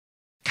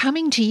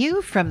Coming to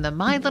you from the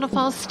My Little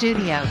Falls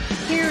studio,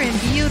 here in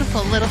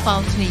beautiful Little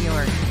Falls, New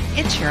York.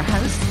 It's your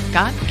host,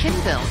 Scott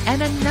Kinville,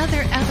 and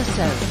another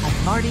episode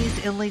of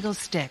Marty's Illegal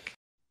Stick.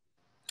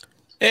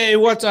 Hey,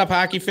 what's up,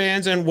 hockey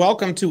fans, and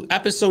welcome to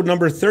episode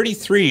number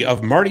 33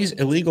 of Marty's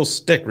Illegal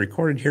Stick,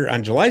 recorded here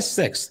on July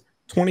 6th,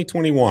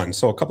 2021.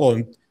 So a couple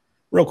of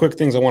real quick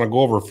things I want to go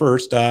over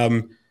first.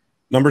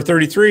 Number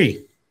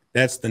 33,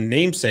 that's the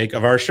namesake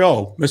of our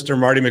show, Mr.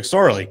 Marty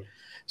MacFarlane.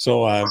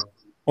 So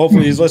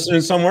hopefully he's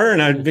listening somewhere,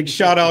 and a big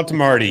shout out to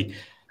Marty.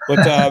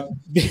 But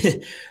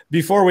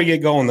before we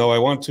get going, though, I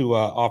want to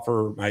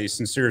offer my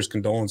sincerest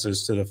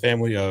condolences to the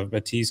family of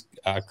Matisse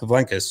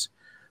Kavlenkas,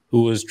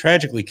 who was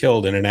tragically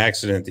killed in an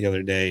accident the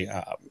other day.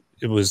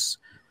 It was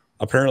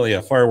apparently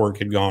a firework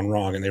had gone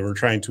wrong, and they were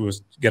trying to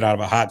get out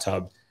of a hot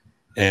tub,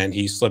 and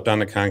he slipped on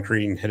the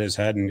concrete and hit his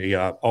head, and he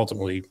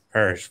ultimately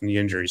perished from the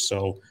injuries.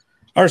 So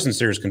our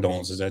sincerest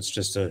condolences. That's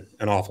just an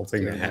awful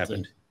thing that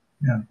happened.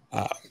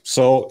 Yeah.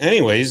 So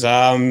anyways,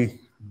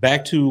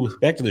 back to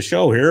the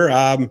show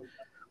here.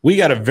 We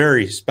got a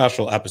very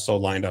special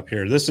episode lined up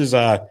here. This is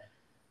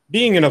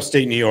being in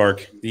upstate New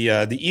York,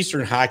 the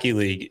Eastern Hockey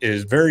League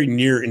is very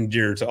near and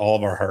dear to all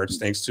of our hearts,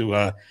 thanks to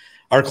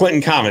our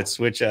Clinton Comets,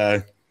 which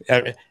if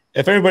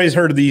anybody's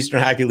heard of the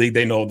Eastern Hockey League,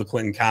 they know the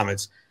Clinton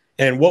Comets.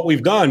 And what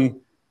we've done,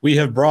 we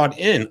have brought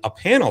in a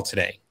panel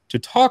today to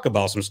talk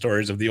about some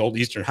stories of the old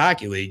Eastern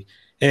Hockey League.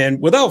 And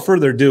without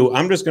further ado,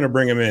 I'm just going to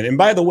bring them in. And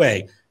by the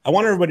way, I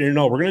want everybody to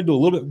know we're going to do a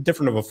little bit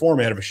different of a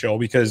format of a show,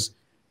 because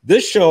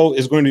this show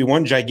is going to be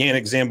one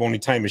gigantic Zamboni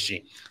Time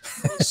Machine.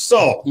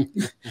 So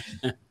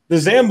the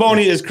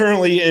Zamboni is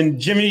currently in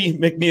Jimmy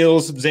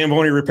McNeil's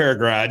Zamboni repair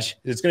garage.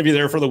 It's going to be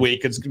there for the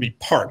week. It's going to be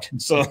parked.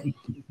 So,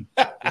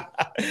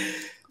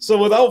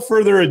 so without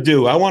further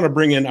ado, I want to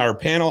bring in our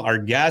panel, our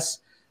guests.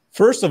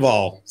 First of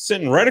all,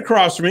 sitting right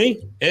across from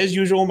me, as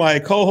usual, my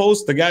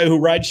co-host, the guy who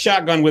rides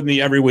shotgun with me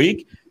every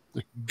week,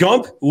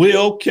 Gump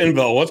Leo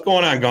Kinville. What's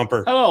going on,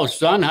 Gumper? Hello,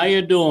 son. How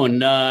you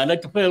doing? I'd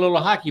like to play a little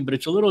hockey, but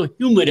it's a little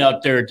humid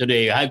out there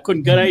today. I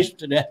couldn't get ice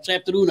this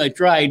afternoon. I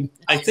tried.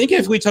 I think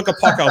if we took a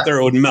puck out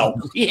there, it would melt.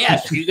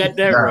 Yes, you got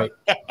that right.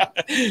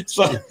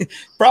 So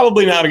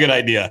probably not a good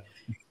idea.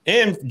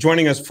 And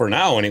joining us for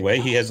now, anyway,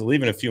 he has to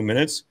leave in a few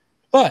minutes.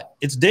 But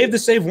it's Dave the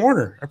Save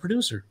Warner, our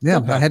producer. Yeah,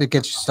 I had to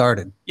get you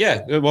started.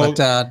 Yeah, well,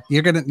 but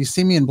you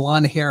see me in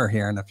blonde hair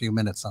here in a few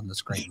minutes on the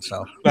screen.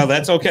 So, well,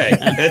 that's okay.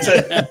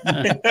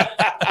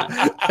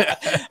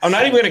 I'm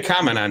not even going to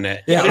comment on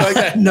that. Yeah, like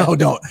that? No,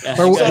 don't.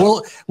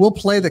 We'll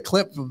play the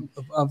clip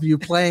of you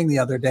playing the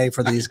other day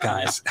for these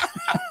guys.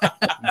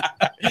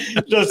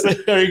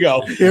 There you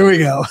go. Here we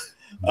go.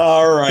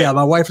 All right. Yeah,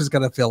 my wife is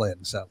going to fill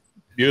in. So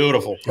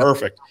beautiful,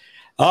 perfect.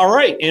 All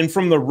right, and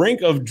from the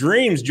Rink of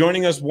Dreams,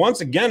 joining us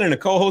once again in a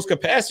co-host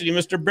capacity,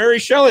 Mr. Barry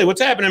Shelley. What's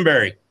happening,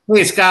 Barry?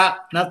 Hey,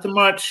 Scott. Nothing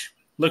much.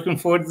 Looking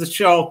forward to the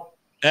show.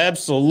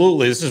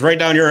 Absolutely. This is right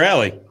down your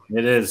alley.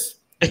 It is.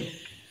 It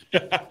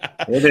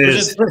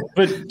is.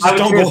 But I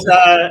was just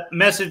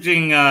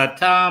messaging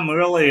Tom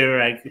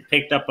earlier. I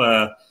picked up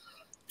a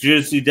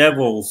Jersey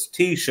Devils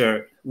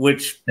T-shirt,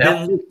 which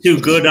didn't look too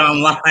good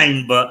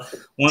online, but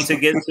once it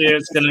gets there,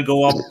 it's going to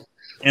go up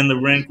in the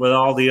rink with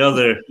all the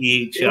other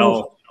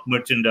EHL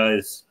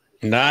merchandise.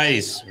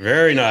 Nice,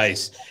 very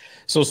nice.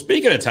 So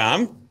speaking of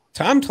Tom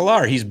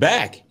Telaar, he's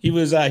back. He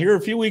was here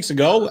a few weeks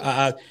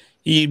ago.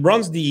 He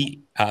runs the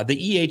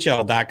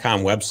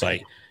EHL.com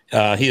website.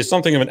 He is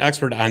something of an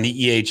expert on the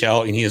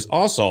EHL, and he is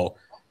also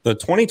the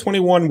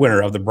 2021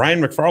 winner of the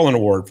Brian MacFarlane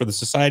Award for the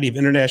Society of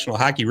International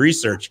Hockey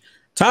Research.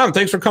 Tom,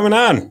 thanks for coming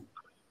on.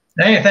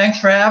 Hey, thanks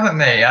for having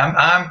me.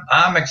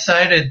 I'm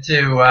excited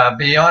to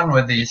be on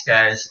with these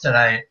guys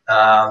tonight.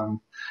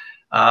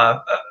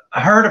 I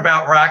heard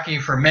about Rocky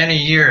for many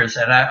years,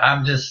 and I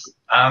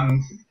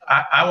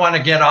want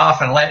to get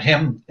off and let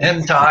him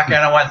talk, and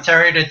I want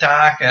Terry to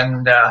talk,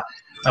 and I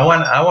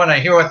want to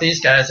hear what these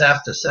guys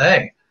have to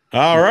say.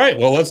 All right,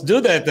 well, let's do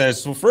that then.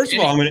 So first of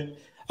all,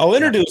 I'll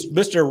introduce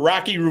Mr.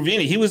 Rocky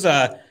Rukavina. He was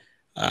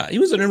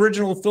an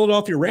original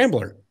Philadelphia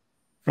Rambler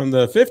from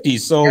the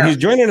 50s. So he's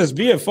joining us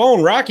via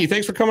phone. Rocky,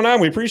 thanks for coming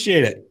on. We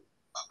appreciate it.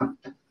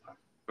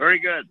 Very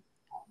good.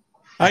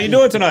 How you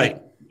doing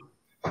tonight?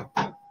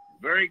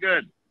 Very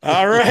good.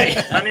 All right.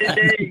 Sunny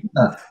day.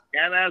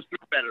 Can't ask for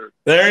better.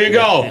 There you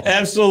go.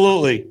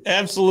 Absolutely.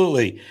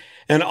 Absolutely.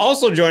 And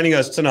also joining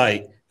us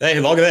tonight. Hey,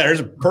 look at that.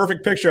 There's a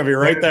perfect picture of you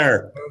right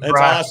there. That's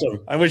awesome.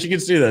 I wish you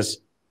could see this.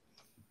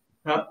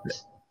 That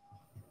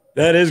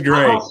is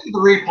great. I'll see the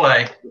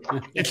replay.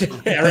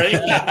 Yeah, right?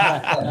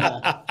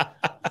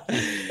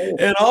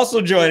 And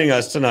also joining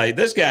us tonight,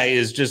 this guy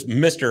is just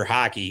Mr.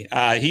 Hockey.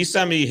 He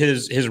sent me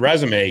his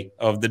resume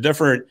of the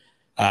different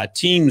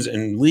teams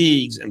and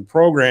leagues and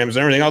programs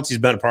and everything else he's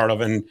been a part of.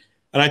 And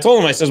I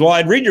told him, I says, well,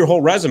 I'd read your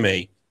whole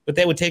resume, but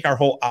that would take our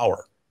whole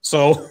hour.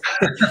 So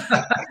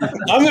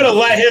I'm going to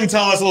let him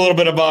tell us a little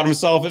bit about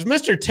himself. It's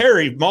Mr.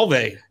 Terry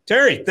Mulvey.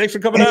 Terry, thanks for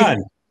coming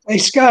on. Hey,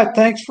 Scott,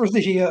 thanks for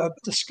the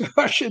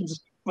discussions.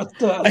 But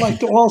I'd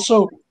like to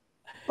also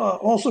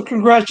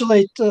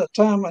congratulate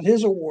Tom on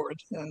his award.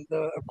 And,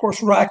 of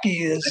course,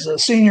 Rocky is a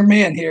senior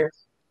man here.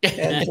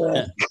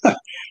 And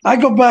I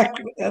go back,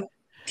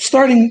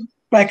 starting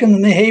back in the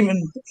New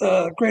Haven,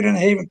 Greater New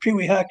Haven Pee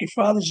Wee Hockey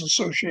Fathers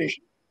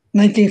Association,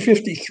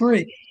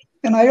 1953.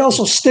 And I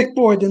also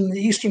stickboard in the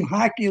Eastern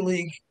Hockey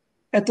League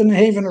at the New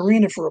Haven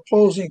Arena for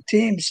opposing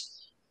teams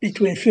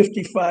between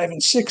 55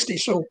 and 60.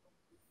 So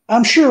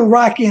I'm sure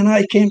Rocky and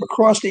I came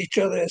across each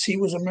other as he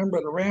was a member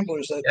of the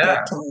Ramblers at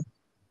that time.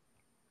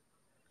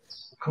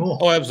 Cool.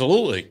 Oh,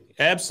 absolutely.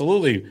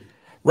 Absolutely.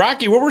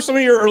 Rocky, what were some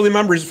of your early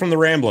memories from the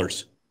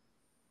Ramblers?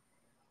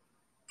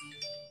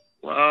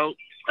 Well,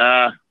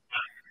 I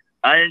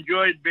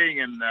enjoyed being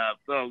in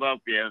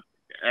Philadelphia.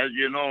 As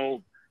you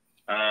know,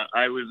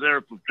 I was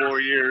there for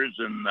 4 years,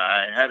 and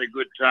I had a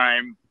good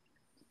time.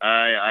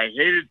 I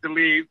hated to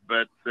leave,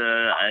 but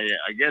I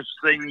guess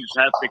things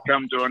have to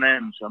come to an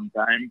end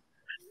sometime.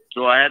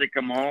 So I had to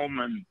come home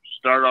and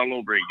start all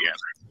over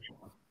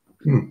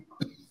again.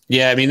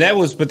 Yeah, I mean, that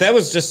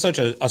was just such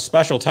a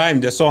special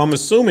time. So I'm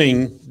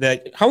assuming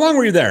that, how long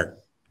were you there?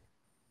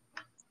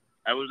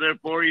 I was there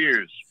 4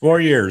 years. 4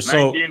 years.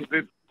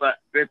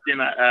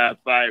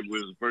 1955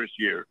 was the first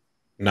year.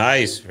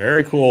 Nice.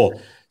 Very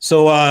cool.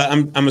 So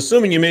I'm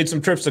assuming you made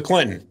some trips to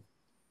Clinton.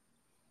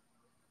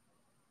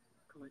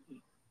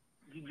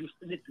 You used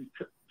to make some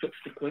trips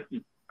to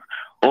Clinton.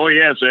 Oh,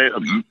 yes. I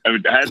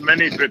had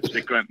many trips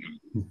to Clinton.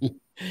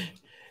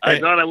 I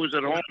thought I was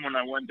at home when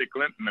I went to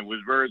Clinton. It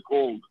was very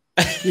cold.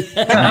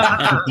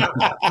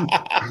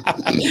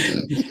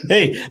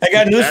 Hey, I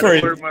got news for you.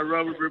 I wear my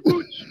rubber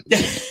boots.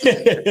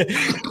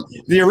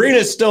 The arena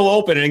is still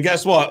open, and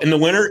guess what? In the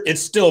winter,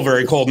 it's still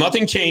very cold.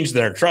 Nothing changed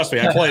there. Trust me,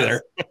 I play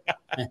there.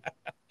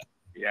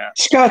 Yeah,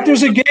 Scott,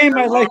 there's a game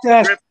I'd like to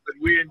ask. But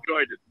we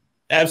enjoyed it.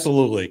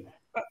 Absolutely.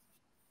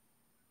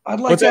 I'd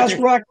like to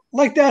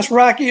ask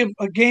Rocky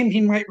a game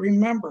he might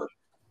remember.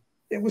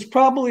 It was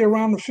probably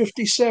around the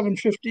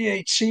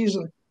 57-58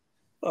 season,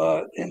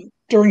 and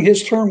during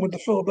his term with the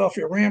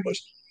Philadelphia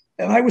Ramblers.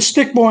 And I was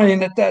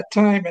stickboying at that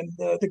time, and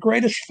the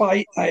greatest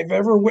fight I've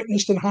ever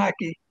witnessed in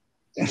hockey,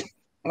 and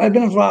I've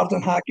been involved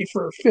in hockey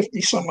for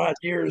 50-some-odd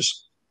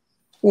years,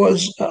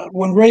 was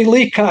when Ray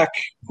Leacock,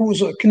 who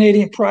was a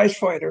Canadian prize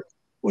fighter,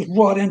 was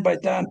brought in by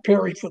Don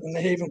Perry for the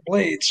New Haven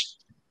Blades.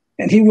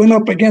 And he went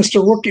up against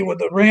a rookie with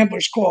the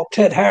Ramblers called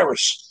Ted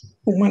Harris,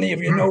 who many of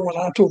you know went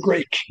on to a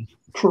great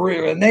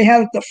career. And they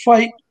had the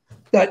fight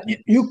that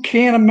you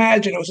can't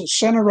imagine. It was at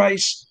center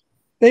ice.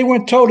 They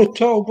went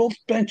toe-to-toe, both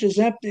benches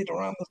emptied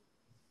around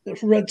the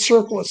red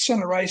circle at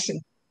center ice.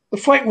 And the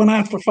fight went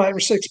on for 5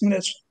 or 6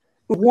 minutes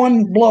with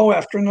one blow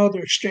after another,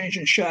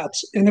 exchanging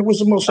shots. And it was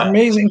the most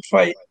amazing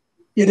fight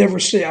you'd ever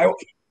see. I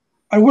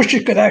wish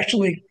you could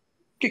actually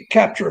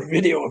capture a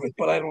video of it,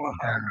 but I don't know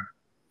how.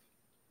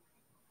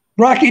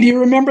 Rocky, do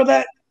you remember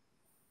that?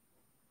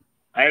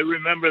 I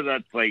remember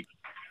that fight.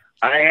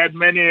 I had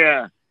many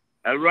a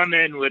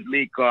run-in with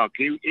Leacock.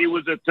 He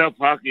was a tough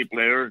hockey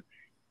player.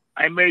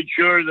 I made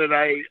sure that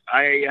I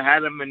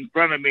had him in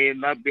front of me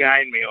and not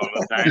behind me all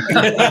the time. He was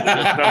a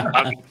tough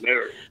hockey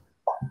player.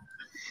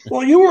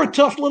 Well, you were a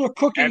tough little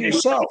cookie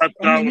yourself.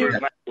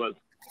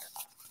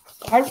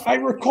 I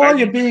recall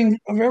you being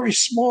a very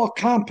small,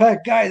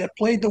 compact guy that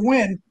played to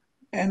win,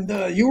 and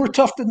you were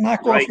tough to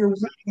knock off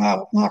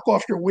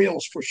your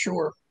wheels for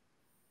sure.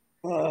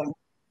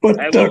 But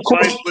I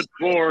was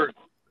 5'4".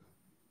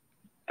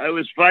 I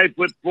was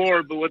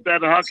 5'4", but with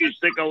that hockey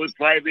stick, I was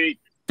 5'8".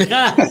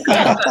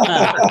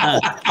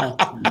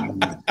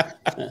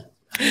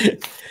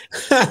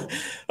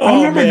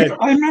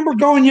 I remember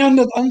going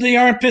under the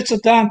armpits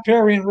of Don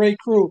Perry and Ray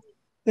Crew,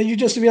 that you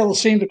just to be able to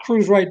seem to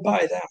cruise right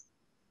by them.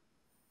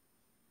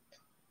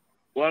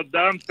 Well,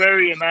 Don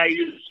Perry and I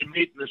used to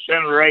meet in the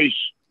center ice,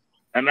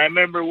 and I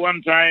remember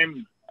one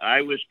time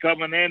I was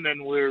coming in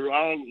and we were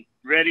all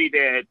ready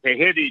to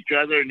hit each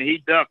other, and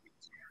he ducked.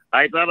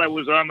 I thought I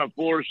was on the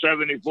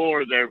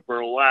 474 there for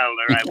a while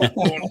there. I was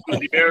going through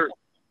the air.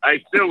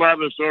 I still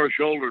have a sore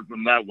shoulder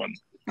from that one.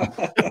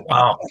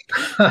 Wow.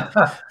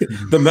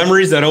 The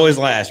memories that always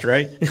last,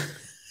 right?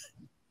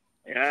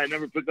 Yeah, I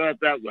never forgot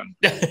that one.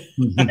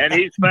 And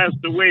he's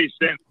passed away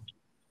since.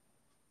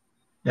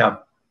 Yeah.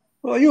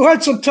 Well, you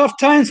had some tough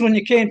times when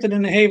you came to the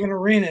New Haven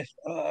Arena.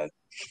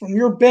 From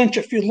your bench,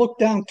 if you look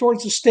down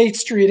towards the State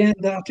Street end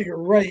down to your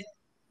right,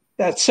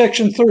 that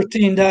section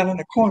 13 down in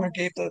the corner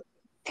gave the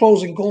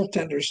closing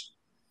goaltenders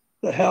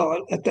the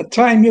hell. At the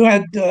time, you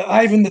had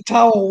Ivan the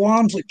Towel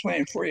Walmsley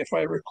playing for you, if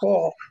I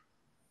recall.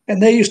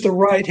 And they used to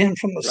ride him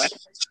from the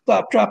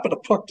drop of the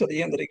puck to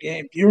the end of the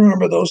game. Do you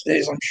remember those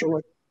days, I'm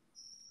sure?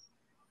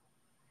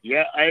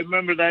 Yeah, I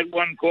remember that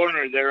one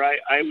corner there.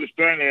 I was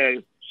trying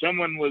to,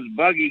 someone was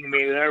bugging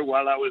me there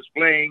while I was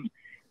playing,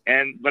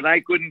 but I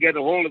couldn't get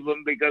a hold of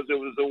him because there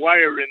was a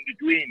wire in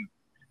between.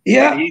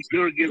 Yeah. And he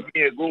sure gave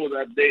me a goal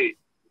that day.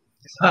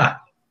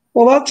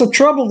 Well, that's the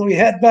trouble we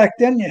had back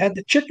then. You had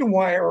the chicken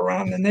wire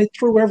around, and they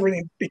threw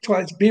everything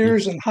besides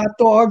beers and hot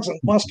dogs and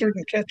mustard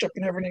and ketchup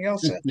and everything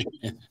else at you.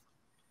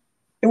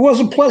 It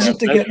wasn't pleasant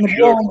to get in the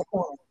ball in the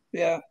corner.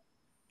 Yeah.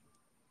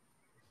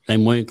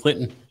 Same way in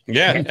Clinton.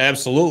 Yeah,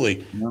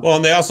 absolutely. Well,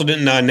 and they also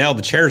didn't nail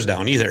the chairs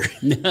down either.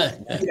 Yeah.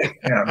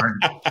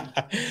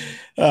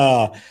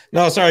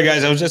 No, sorry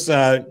guys. I was just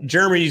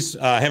Jeremy's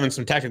having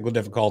some technical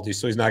difficulties,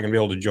 so he's not going to be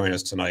able to join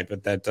us tonight.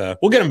 But that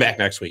we'll get him back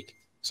next week.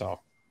 So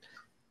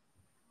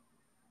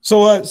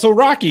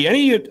Rocky,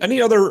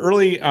 any other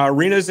early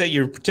arenas that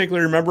you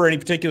particularly remember? Any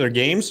particular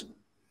games?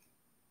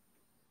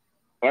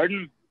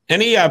 Pardon?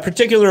 Any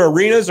particular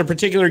arenas or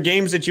particular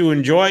games that you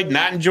enjoyed,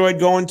 not enjoyed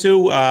going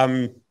to?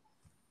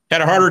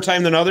 Had a harder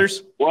time than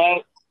others?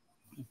 Well,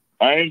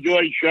 I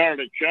enjoyed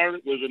Charlotte.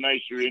 Charlotte was a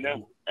nice arena,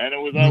 and it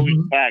was always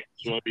packed,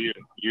 so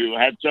you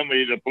had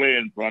somebody to play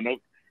in front of.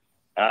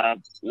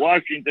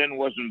 Washington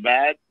wasn't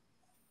bad.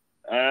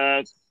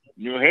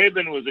 New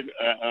Haven was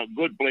a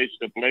good place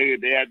to play.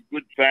 They had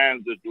good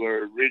fans that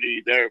were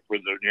really there for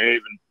the New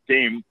Haven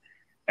team.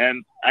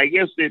 And I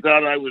guess they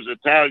thought I was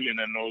Italian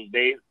in those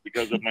days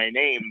because of my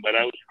name, but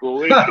I was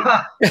Croatian.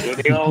 So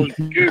they always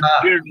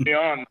cheered me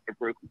on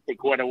for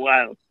quite a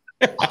while.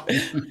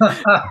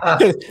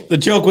 The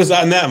joke was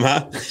on them,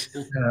 huh?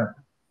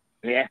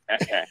 Yeah.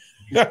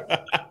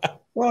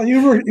 Well,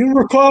 you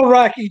recall,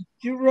 Rocky,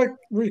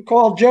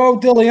 recall Joe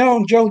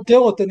DeLeon, Joe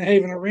Dill at the New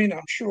Haven Arena,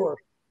 I'm sure.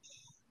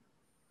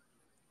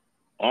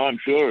 Oh, I'm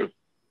sure.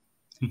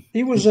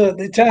 He was the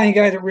Italian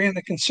guy that ran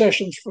the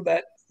concessions for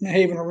that New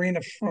Haven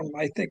Arena from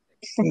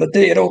the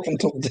day it opened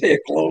till the day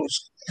it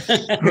closed.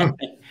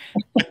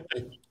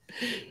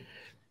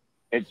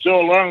 It's so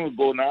long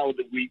ago now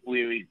that we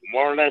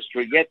more or less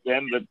forget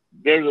them, but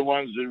they're the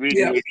ones that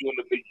really were doing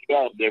a big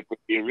job there for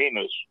the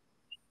arenas.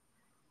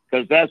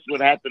 Because that's what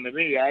happened to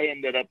me. I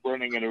ended up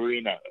running an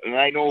arena, and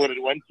I know what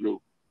it went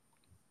through.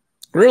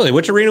 Really?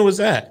 Which arena was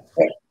that?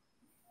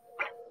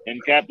 In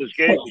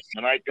Kapuskasing.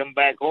 When I come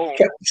back home,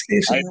 I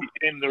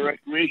became the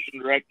recreation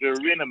director,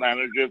 arena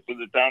manager for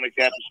the town of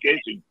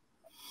Kapuskasing.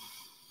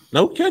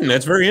 No kidding.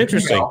 That's very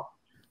interesting.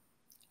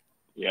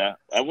 Yeah.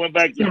 I went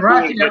back to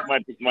school to get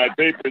my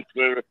papers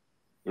for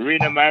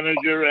arena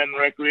manager and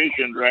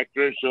recreation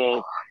director,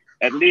 so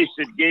at least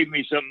it gave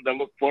me something to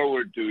look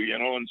forward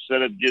to,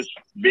 instead of just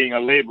being a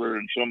laborer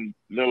in some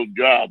little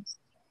job.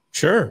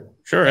 Sure,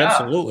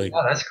 absolutely.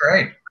 Oh, that's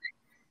great.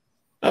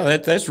 Oh,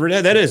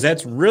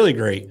 that's really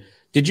great.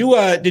 Did you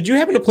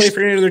happen to play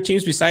for any other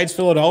teams besides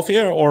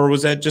Philadelphia, or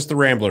was that just the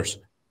Ramblers?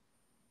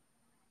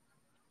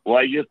 Well,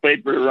 I just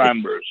played for the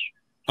Ramblers.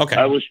 Okay.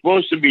 I was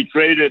supposed to be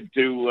traded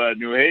to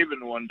New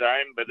Haven one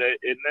time, but it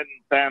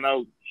didn't pan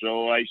out,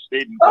 so I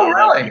stayed in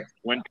Philadelphia. Oh, really?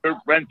 When Kurt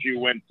Frenchy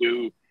went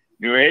to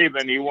New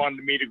Haven, he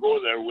wanted me to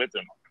go there with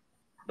him,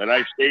 but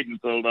I stayed in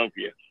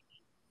Philadelphia.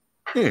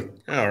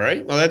 All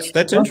right. Well,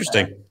 that's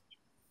interesting.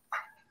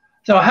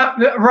 So,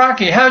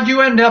 Rocky, how'd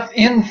you end up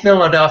in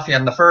Philadelphia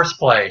in the first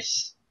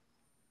place?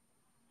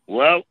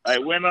 Well, I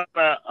went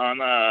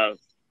on a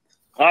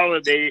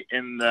holiday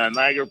in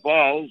Niagara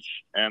Falls,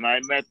 and I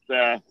met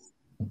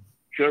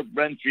Chirp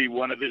Frenchy,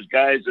 one of his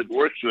guys that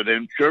works with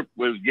him. Chirp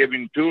was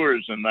giving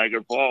tours in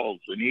Niagara Falls,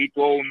 and he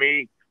told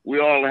me we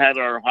all had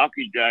our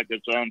hockey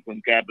jackets on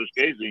from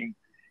Kapuskasing,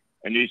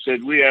 and he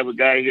said, we have a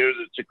guy here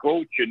that's a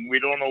coach, and we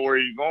don't know where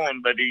he's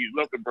going, but he's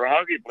looking for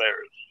hockey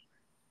players.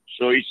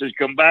 So he says,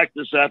 come back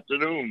this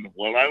afternoon.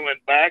 Well, I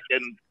went back,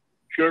 and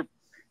Chirp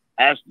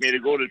asked me to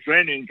go to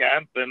training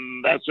camp,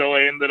 and that's how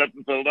I ended up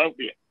in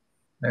Philadelphia.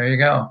 There you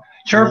go.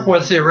 Chirp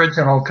was the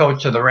original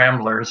coach of the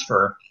Ramblers,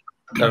 for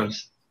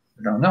those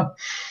who don't know.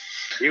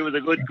 He was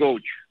a good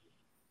coach.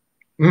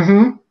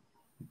 Mm-hmm.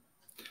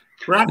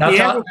 Rocky,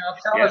 now,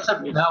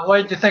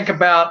 what did you think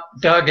about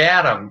Doug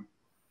Adams?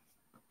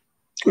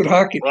 Good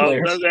hockey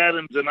player. Doug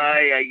Adams and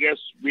I guess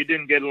we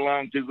didn't get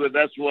along too good.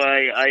 That's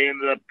why I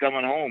ended up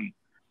coming home.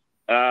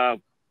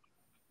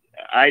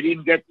 I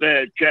didn't get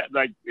the chat.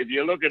 Like, if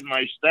you look at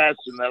my stats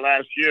in the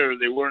last year,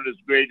 they weren't as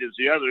great as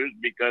the others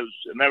because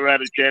I never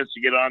had a chance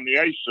to get on the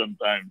ice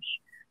sometimes.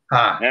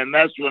 And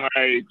that's when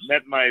I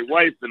met my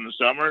wife in the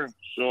summer.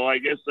 So I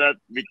guess that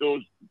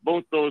because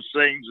both those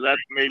things, that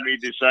made me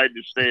decide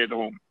to stay at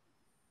home.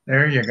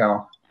 There you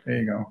go.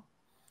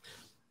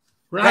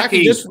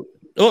 Rocky,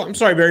 I'm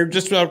sorry, Barry.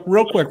 Just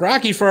real quick,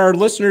 Rocky, for our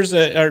listeners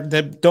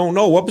that don't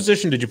know, what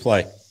position did you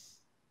play?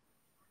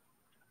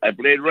 I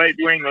played right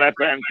wing,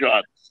 left hand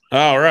shot.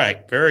 All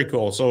right, very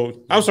cool.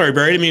 So I'm sorry,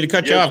 Barry, I didn't mean to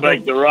cut you off.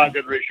 Like the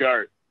Rocket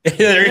Richard.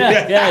 There you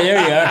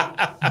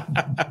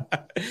are.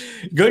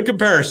 Good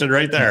comparison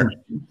right there.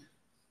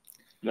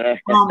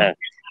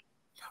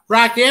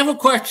 Rocky, I have a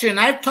question.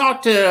 I've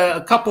talked to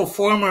a couple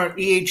former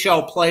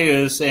EHL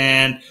players,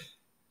 and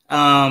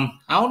I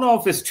don't know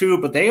if it's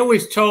true, but they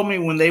always told me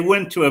when they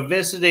went to a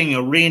visiting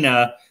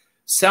arena,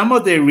 some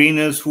of the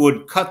arenas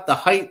would cut the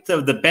height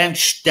of the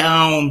bench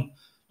down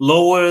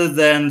lower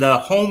than the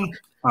home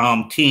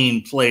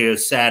team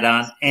players sat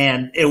on,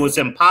 and it was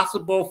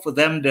impossible for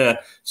them to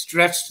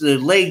stretch the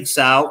legs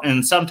out,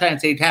 and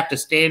sometimes they'd have to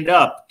stand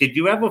up. Did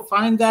you ever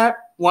find that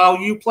while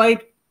you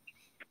played?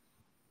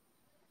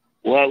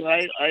 Well,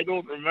 I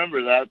don't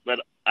remember that,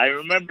 but I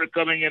remember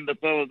coming into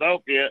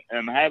Philadelphia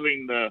and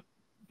having the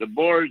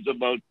boards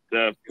about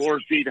 4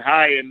 feet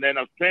high and then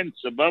a fence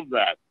above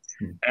that.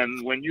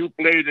 And when you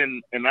played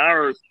in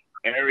our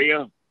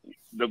area,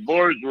 the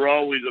boards were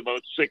always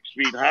about 6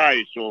 feet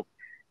high. So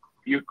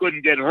you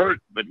couldn't get hurt.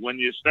 But when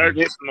you start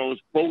hitting those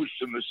posts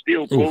and the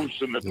steel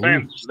posts and the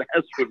fence,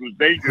 that's what was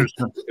dangerous,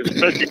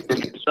 especially for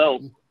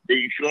myself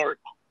being short.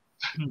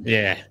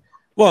 Yeah.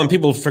 Well, and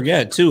people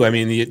forget too. I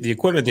mean, the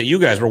equipment that you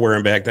guys were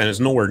wearing back then is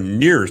nowhere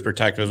near as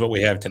protective as what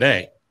we have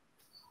today.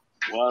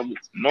 Well,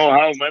 no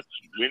helmets.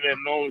 We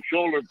didn't know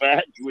shoulder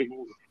pads. We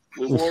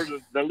wore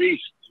the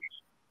least.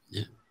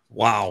 Yeah.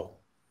 Wow.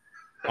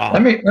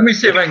 Let me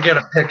see if I can get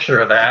a picture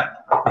of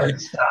that.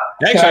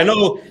 Actually, I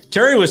know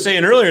Terry was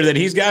saying earlier that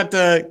he's got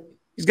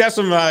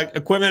some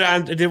equipment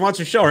on that he wants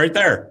to show right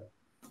there.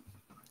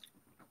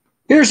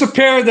 Here's a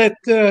pair that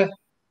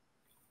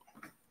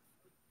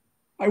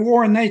I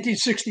wore in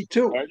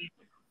 1962.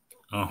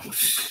 Oh,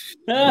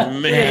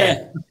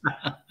 man.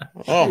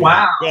 Oh,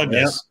 wow. My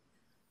goodness.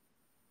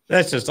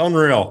 That's just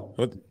unreal.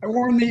 I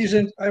wore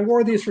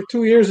these for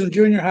 2 years in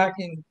junior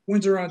hockey in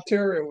Windsor,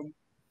 Ontario, in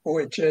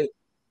OHA.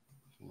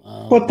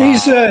 But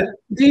these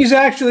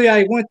actually,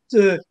 I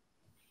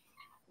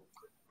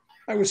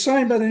was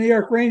signed by the New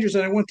York Rangers,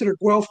 and I went to their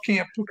Guelph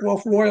camp. The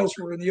Guelph Royals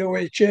were in the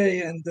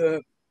OHA, and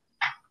of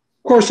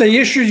course, they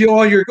issued you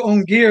all your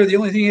own gear. The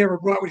only thing you ever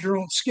brought was your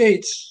own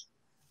skates.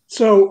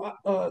 So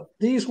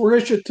these were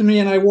issued to me,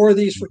 and I wore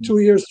these for 2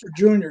 years for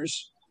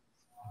juniors.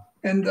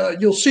 And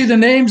you'll see the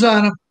names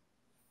on them.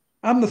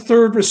 I'm the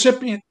third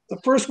recipient. The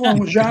first one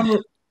was Jean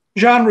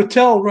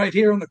Rattel right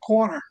here in the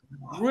corner.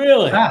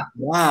 Really?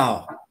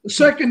 Wow. The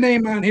second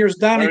name on here is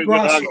Donnie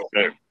Grosso.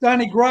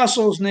 Donnie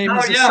Grosso's name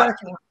is the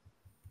second one.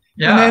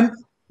 Yeah. And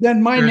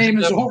then my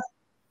name's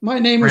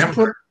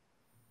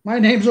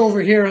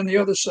over here on the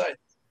other side.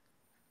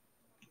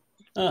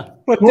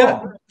 But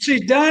cool. See,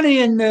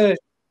 Donnie and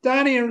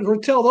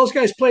Rattel, those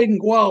guys played in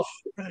Guelph,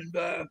 and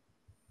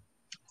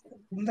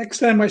next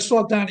time I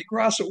saw Donnie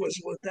Grosso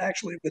was with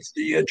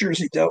the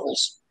Jersey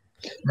Devils.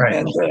 Right.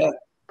 And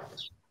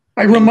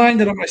I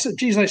reminded him, I said,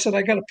 geez, I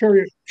got a pair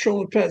of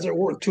shoulder pads I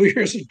wore 2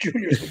 years in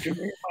juniors. He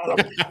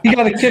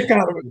got a kick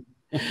out of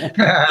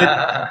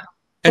it.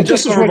 And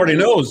just so everybody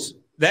knows,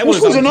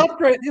 this was an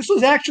upgrade. This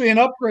was actually an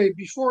upgrade.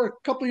 Before, a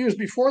couple of years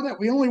before that,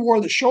 we only wore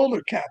the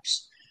shoulder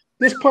caps.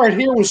 This part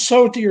here was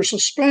sewed to your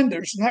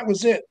suspenders, and that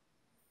was it.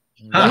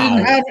 Wow.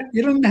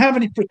 You didn't have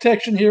any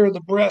protection here of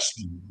the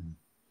breast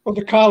or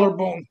the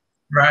collarbone.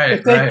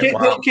 Right.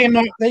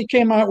 They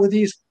came out with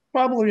these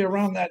probably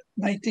around that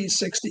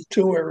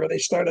 1962 era. They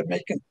started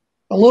making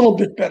a little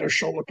bit better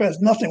shoulder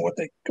pads. Nothing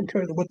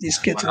compared to what these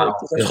kids wear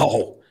today.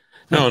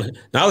 No,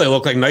 now they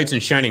look like knights in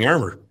shining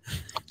armor.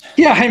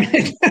 Yeah, I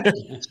mean,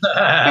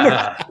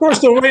 of course,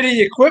 the weight of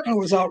the equipment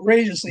was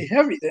outrageously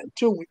heavy then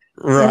too.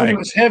 Right, it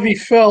was heavy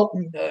felt,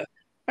 and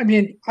I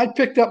mean, I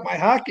picked up my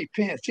hockey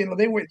pants. You know,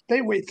 they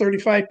weigh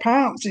 35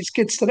 pounds. These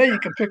kids today, you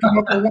can pick them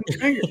up with one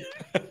finger.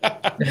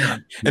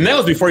 And that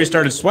was before you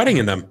started sweating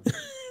in them.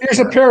 Here's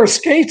a pair of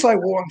skates I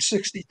wore in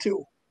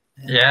 '62.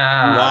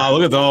 Yeah. Wow,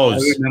 look at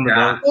those. I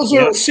remember those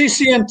are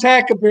CCM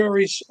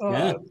Tackaberries.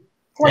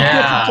 Quite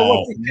different to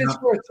what the kids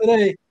wear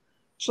today.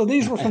 So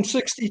these were from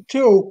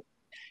 '62,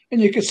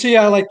 and you can see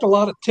I liked a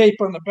lot of tape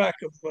on the back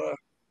of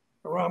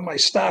around my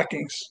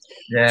stockings.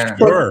 Yeah,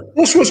 sure.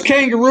 This was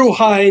kangaroo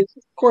hide,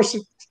 of course,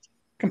 in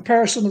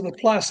comparison to the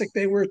plastic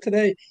they wear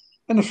today,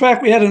 and the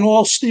fact we had an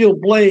all steel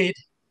blade.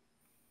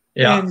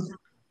 Yeah. And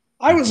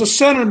I was a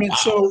centerman,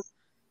 so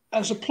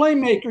as a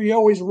playmaker, you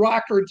always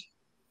rockered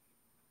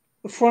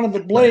the front of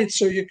the blade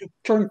so you could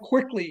turn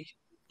quickly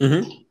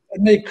and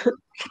make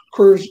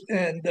curves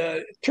and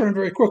turn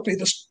very quickly.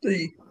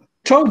 The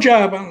toe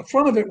job on the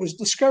front of it was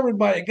discovered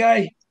by a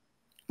guy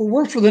who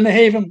worked for the New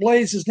Haven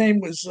Blades. His name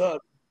was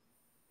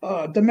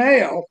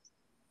DeMayo.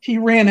 He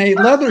ran a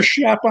leather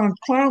shop on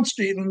Clown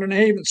Street under New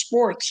Haven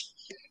Sports,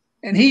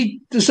 and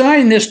he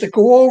designed this to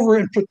go over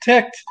and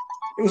protect.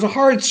 It was a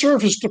hard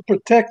surface to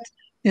protect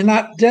you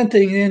not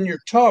denting in your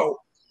toe.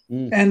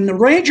 And the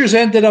Rangers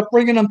ended up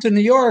bringing them to New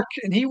York,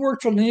 and he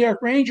worked for the New York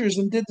Rangers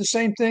and did the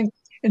same thing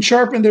and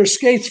sharpened their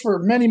skates for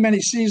many,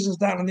 many seasons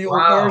down in the old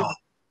garden.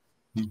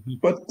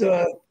 But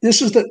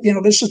this is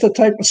the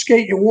type of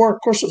skate you wore.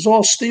 Of course, it's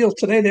all steel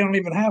today. They don't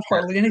even have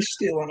hardly any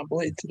steel on a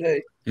blade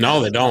today.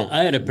 No, they don't.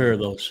 I had a pair of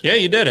those. Yeah,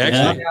 you did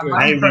actually. Yeah,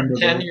 mine from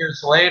 10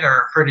 years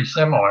later, pretty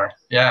similar.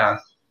 Yeah.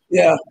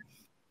 Yeah.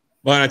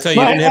 Well, I tell you,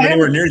 you didn't have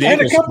anywhere near the I had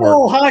a ankle couple support.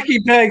 old hockey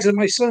bags, and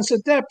my son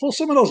said, "Dad, pull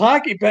some of those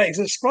hockey bags.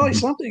 There's probably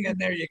something in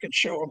there you can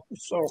show them."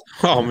 So.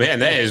 Oh man,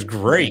 that is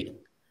great.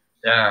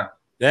 Yeah,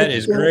 that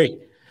is great.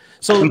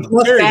 So,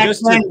 Terry,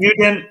 you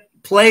didn't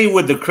play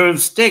with the curved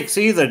sticks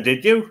either,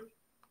 did you?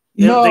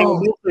 No, they were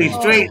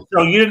mostly straight,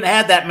 so you didn't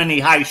have that many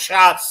high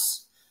shots.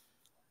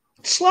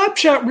 Slap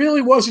shot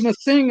really wasn't a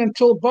thing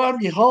until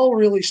Bobby Hull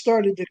really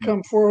started to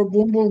come forward.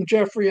 Boom Boom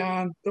Jeffrey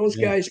on those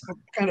guys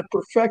kind of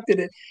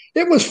perfected it.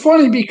 It was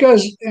funny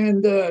because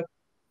in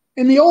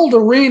the old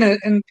arena,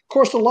 and of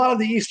course a lot of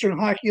the Eastern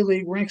Hockey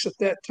League rinks at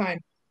that time,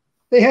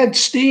 they had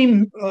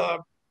steam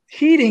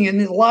heating in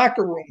the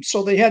locker room,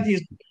 so they had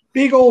these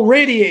big old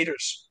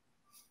radiators.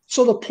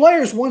 So the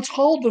players, once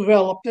Hull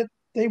developed it,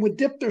 they would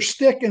dip their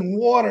stick in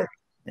water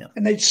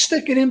and they'd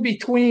stick it in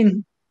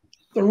between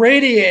the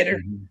radiator.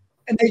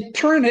 and they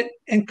turn it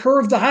and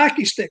curve the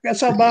hockey stick. That's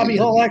how Bobby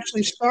Hull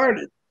actually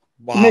started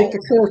Wow. to make the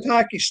curved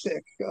hockey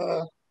stick.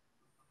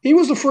 He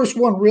was the first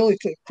one really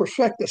to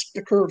perfect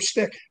the curved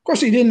stick. Of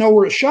course, he didn't know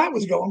where his shot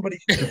was going, but he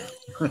could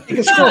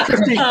score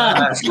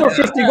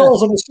 50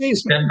 goals in a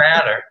season. Didn't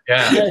matter.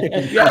 Yeah.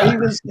 Yeah, he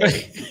was.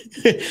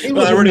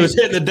 Well, when he was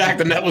hitting the deck,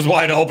 the net was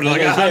wide open. Like,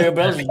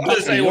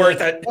 this ain't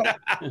worth it.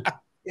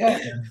 Yeah,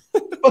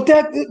 but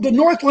the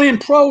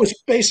Northland Pro is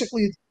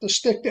basically the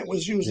stick that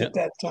was used at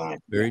that time.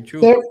 Very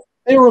true.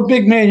 They were a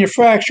big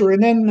manufacturer,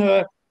 and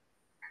then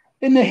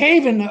in the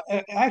Haven,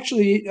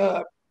 actually,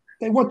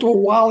 they went to a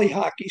Wally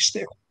hockey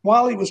stick.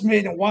 Wally was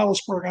made in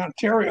Wallaceburg,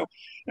 Ontario.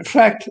 In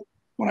fact,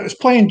 when I was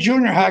playing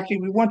junior hockey,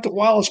 we went to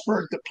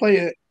Wallaceburg to play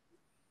a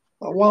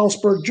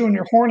Wallaceburg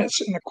Junior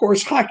Hornets. And of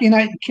course, hockey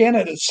night in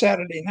Canada is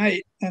Saturday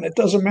night, and it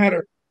doesn't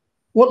matter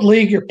what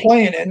league you're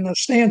playing in. The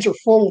stands are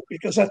full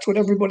because that's what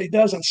everybody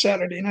does on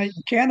Saturday night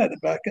in Canada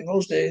back in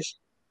those days.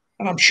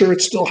 And I'm sure it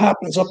still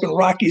happens up in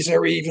Rockies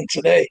area even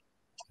today.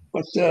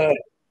 But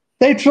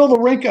they'd fill the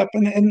rink up,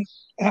 and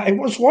I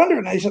was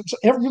wondering, I said,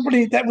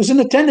 everybody that was in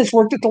attendance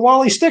worked at the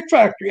Wally Stick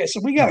Factory. I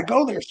said, we got to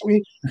go there. So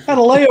we had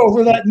a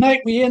layover that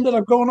night. We ended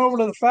up going over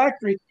to the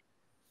factory,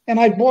 and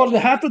I bought a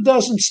half a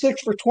dozen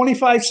sticks for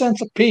 25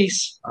 cents a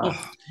piece.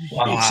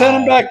 Wow. Sent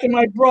them back to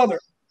my brother.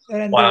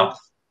 And, Wow.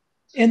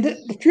 And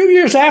a few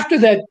years after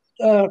that,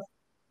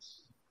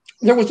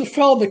 there was a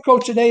fellow that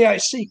coached at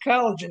AIC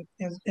College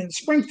in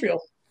Springfield.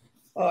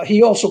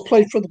 He also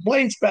played for the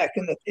Blades back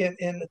in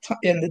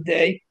the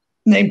day,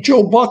 named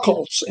Joe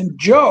Buckholz. And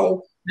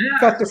Joe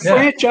got the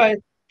franchise.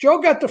 Joe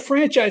got the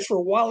franchise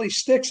for Wally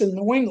Sticks in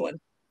New England.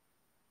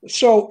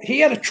 So he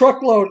had a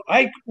truckload.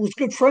 I was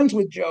good friends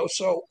with Joe,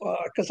 so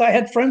because I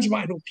had friends of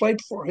mine who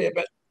played for him,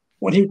 but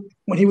when he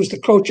was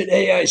the coach at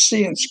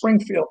AIC in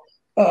Springfield.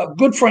 A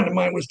good friend of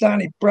mine was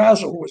Donnie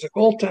Brazel, who was a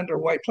goaltender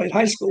who I played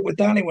high school with.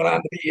 Donnie went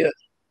on to be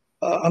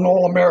an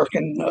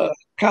All-American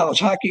college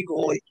hockey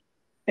goalie.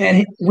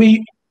 And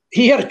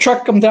he had a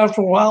truck come down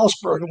from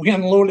Wallaceburg, and we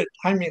unloaded,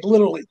 I mean,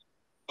 literally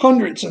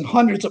hundreds and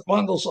hundreds of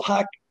bundles of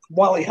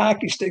Wally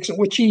hockey sticks, in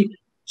which he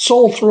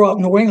sold throughout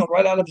New England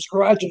right out of his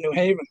garage in New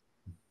Haven.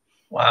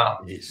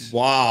 Wow.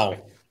 Wow.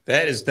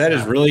 That is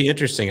really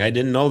interesting. I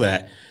didn't know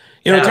that.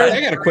 You know, Terry, I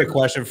got a quick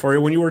question for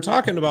you. When you were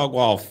talking about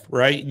golf,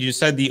 right, you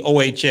said the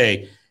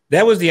OHA.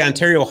 That was the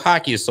Ontario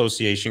Hockey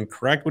Association,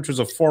 correct? Which was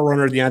a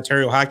forerunner of the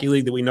Ontario Hockey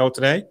League that we know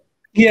today?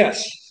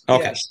 Yes.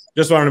 Okay. Yes.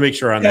 Just wanted to make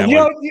sure on that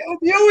one.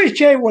 The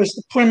OHA was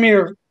the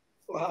premier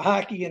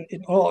hockey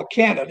in all of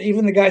Canada.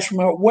 Even the guys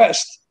from out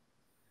west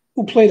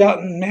who played out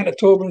in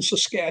Manitoba and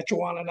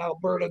Saskatchewan and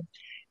Alberta.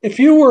 If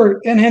you were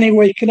in any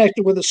way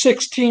connected with the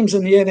 6 teams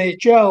in the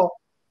NHL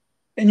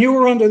and you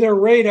were under their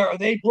radar,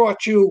 they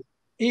brought you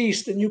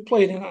east and you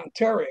played in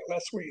Ontario.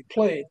 That's where you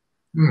played.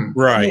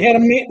 Right.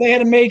 They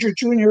had a major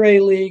junior A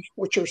league,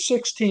 which are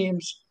 6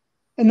 teams.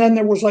 And then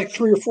there was like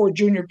 3 or 4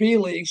 junior B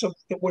leagues,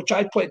 which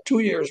I played 2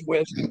 years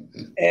with.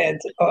 And,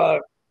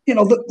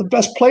 the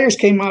best players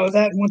came out of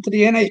that and went to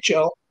the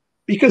NHL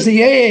because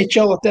the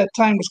AHL at that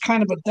time was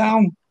kind of a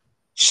down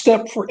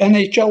step for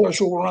NHLers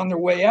who were on their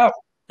way out.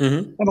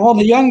 Mm-hmm. And all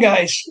the young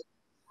guys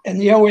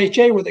and the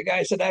OHA were the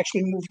guys that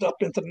actually moved up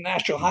into the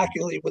National Hockey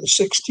League with the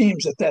 6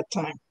 teams at that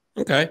time.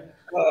 Okay.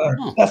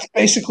 That's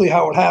basically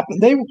how it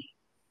happened.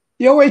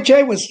 The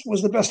OHA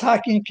was the best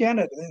hockey in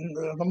Canada. And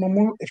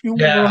if you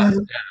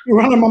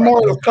were on a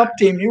Memorial Cup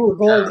team, you were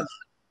golden.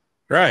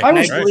 Right. I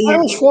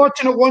was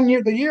fortunate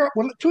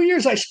 2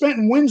 years I spent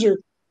in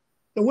Windsor.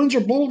 The Windsor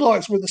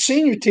Bulldogs were the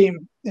senior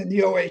team in the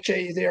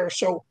OHA there,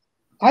 so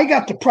I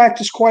got to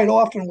practice quite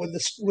often with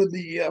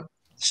the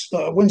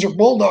Windsor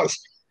Bulldogs.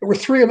 There were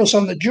 3 of us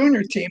on the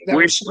junior team that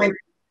were selected.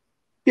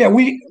 Yeah,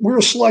 we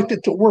were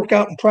selected to work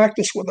out and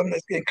practice with them.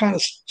 They kind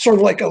of sort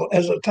of like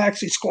as a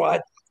taxi squad.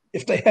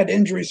 If they had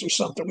injuries or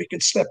something, we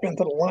could step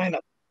into the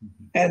lineup.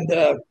 And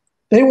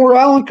they were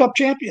Allen Cup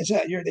champions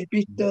that year. They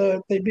beat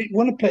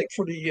Winnipeg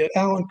for the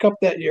Allen Cup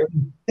that year.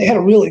 They had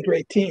a really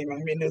great team. I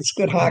mean, it's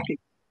good hockey.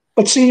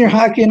 But senior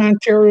hockey in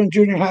Ontario and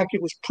junior hockey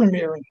was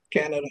premier in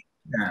Canada.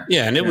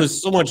 Yeah, and it was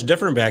so much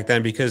different back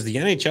then because the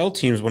NHL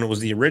teams, when it was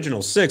the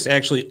original 6,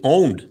 actually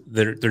owned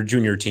their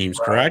junior teams,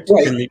 correct?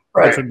 Right.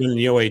 Which had been in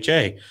the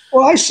OHA.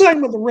 Well, I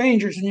signed with the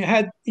Rangers, and you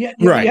had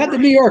the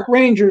New York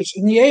Rangers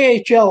and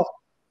the AHL.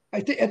 I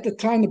think at the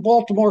time the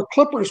Baltimore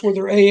Clippers were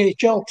their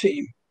AHL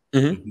team,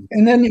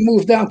 and then you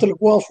moved down to the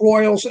Guelph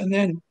Royals, and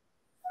then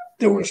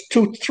there was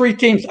 3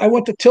 teams. I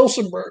went to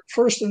Tillsonburg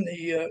first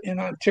in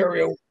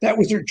Ontario. That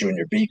was their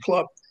junior B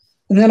club.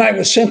 And then I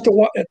was sent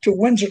to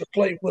Windsor to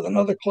play with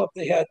another club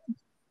they had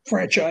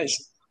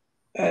franchised.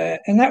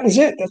 And that was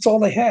it. That's all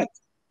they had.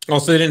 Oh,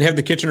 so they didn't have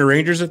the Kitchener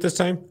Rangers at this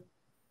time?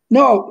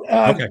 No.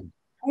 Okay.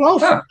 Well,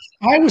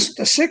 I was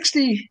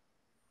the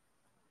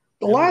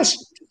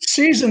last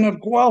season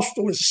of Guelph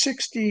was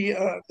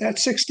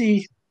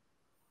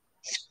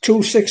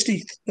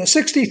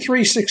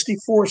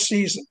 63-64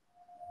 season.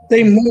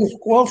 They moved.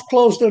 Guelph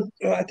closed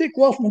I think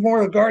Guelph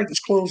Memorial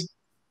Gardens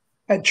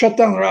had shut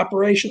down their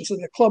operations,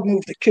 and the club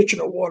moved to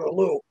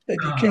Kitchener-Waterloo. They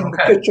became the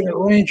Kitchener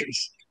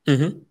Rangers.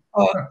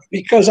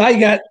 because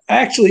I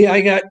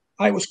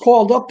was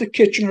called up to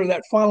Kitchener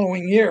that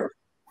following year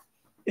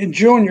in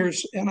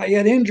juniors, and I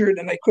got injured,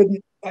 and I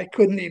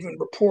couldn't even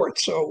report.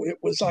 So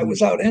I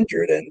was out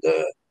injured, and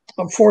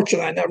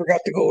unfortunately, I never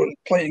got to go and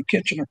play in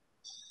Kitchener.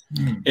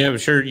 Yeah,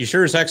 but you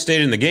sure as heck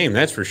stayed in the game.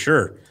 That's for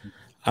sure.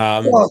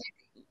 Well,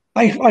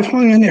 I've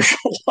hung in there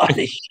for a lot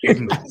of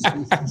years.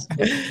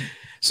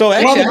 So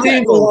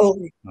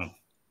actually,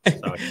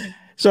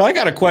 so I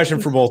got a question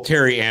for both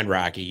Terry and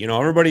Rocky. You know,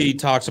 everybody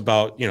talks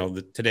about, you know,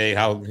 today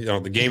how, you know,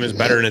 the game is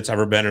better than it's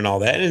ever been and all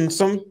that. And in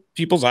some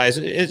people's eyes,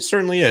 it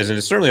certainly is. And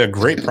it's certainly a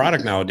great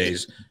product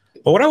nowadays.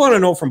 But what I want to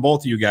know from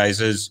both of you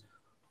guys is,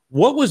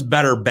 what was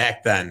better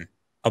back then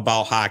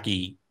about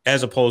hockey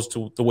as opposed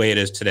to the way it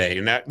is today?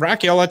 And that,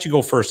 Rocky, I'll let you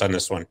go first on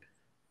this one.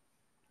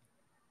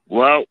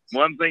 Well,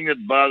 one thing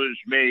that bothers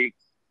me,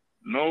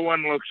 no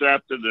one looks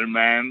after their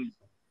man,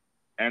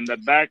 and the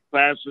back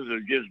passes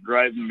are just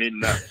driving me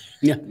nuts.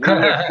 Yeah. We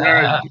were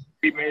charged.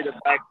 We made a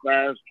back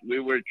pass.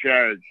 We were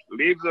charged.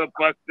 Leave the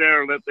puck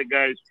there. Let the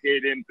guys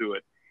skate into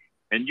it.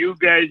 And you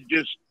guys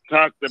just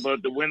talked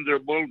about the Windsor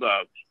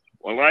Bulldogs.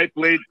 Well, I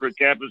played for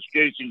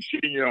Kapuskasing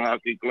Senior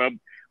Hockey Club.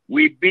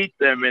 We beat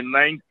them in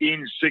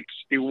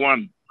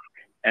 1961.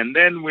 And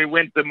then we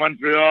went to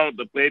Montreal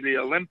to play the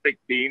Olympic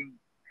team,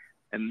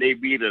 and they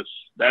beat us.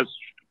 That's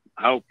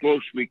how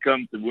close we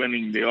come to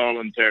winning the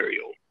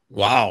All-Ontario.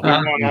 Wow. We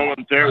won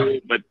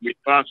All-Ontario, but we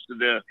lost to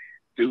the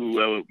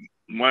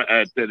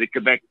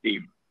Quebec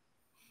team.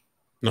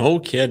 No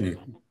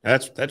kidding.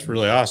 That's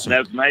really awesome.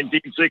 That's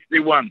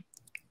 1961.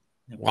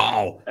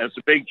 Wow. That's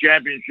a big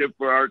championship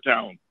for our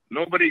town.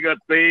 Nobody got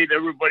paid.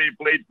 Everybody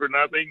played for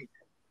nothing.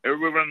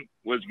 Everyone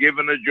was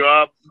given a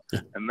job,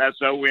 and that's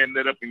how we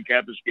ended up in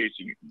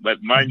Kapuskasing.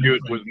 But mind you,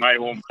 it was my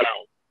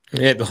hometown.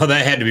 Yeah, well,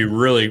 that had to be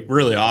really,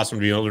 really awesome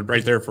to be able to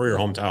right there for your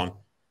hometown.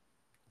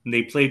 And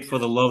they played for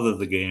the love of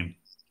the game.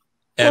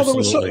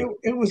 Absolutely. Well,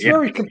 it was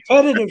very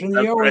competitive in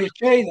the OHA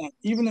then.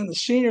 Even in the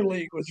senior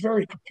league, it was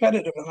very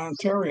competitive in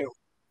Ontario.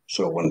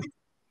 So when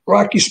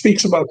Rocky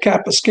speaks about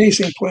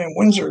Kapuskasing playing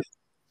Windsor,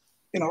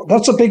 you know,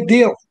 that's a big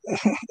deal.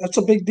 That's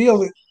a big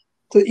deal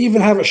to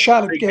even have a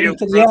shot at getting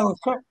to the Allen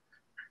Cup.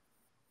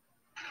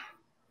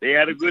 They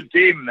had a good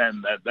team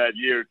then that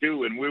year,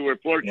 too, and we were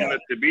fortunate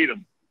to beat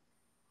them.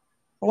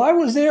 Well, I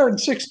was there in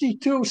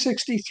 62,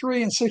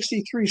 63, and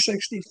 63,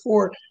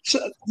 64. So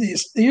the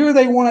year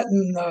they won it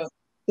in the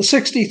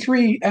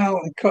 63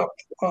 Allen Cup,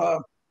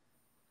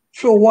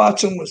 Phil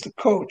Watson was the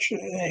coach.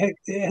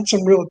 They had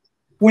some real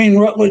 – Wayne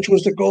Rutledge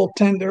was the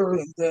goaltender,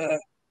 and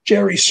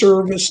Jerry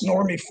Service,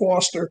 Normie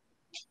Foster.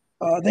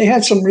 They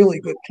had some really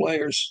good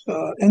players.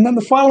 And then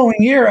the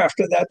following year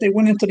after that, they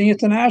went into the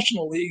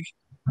International League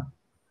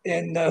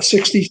in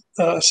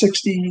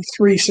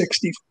 63,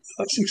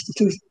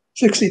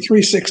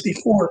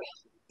 64.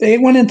 They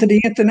went into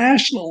the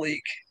International League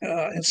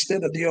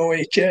instead of the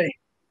OHA.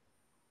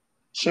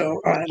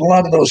 So a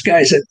lot of those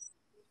guys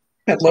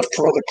had left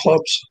for other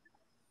clubs.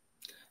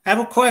 I have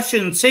a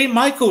question. St.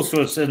 Michael's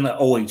was in the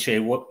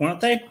OHA,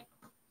 weren't they?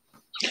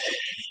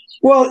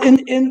 Well,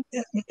 in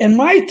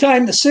my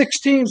time, the 6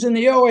 teams in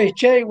the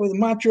OHA were the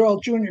Montreal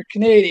Junior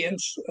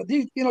Canadians.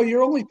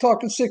 You're only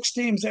talking 6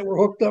 teams that were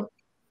hooked up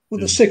with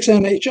the 6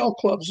 NHL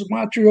clubs: the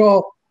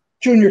Montreal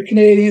Junior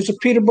Canadians, the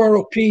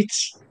Peterborough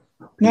Petes,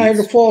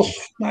 Niagara Falls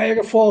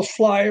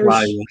Flyers,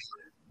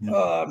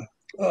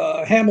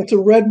 Hamilton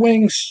Red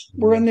Wings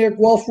were in there,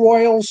 Guelph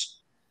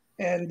Royals,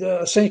 and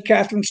St.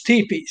 Catharines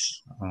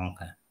Teepees.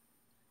 Okay.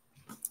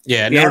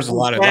 Yeah, there was a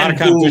lot of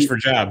competition for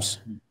jobs.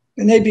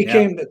 And they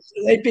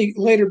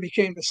later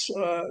became the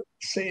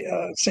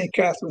St.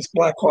 Catharines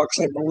Blackhawks,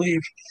 I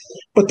believe.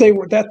 But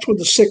that's were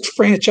the 6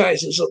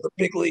 franchises of the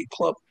big league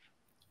club.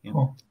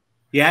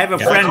 Yeah, I have a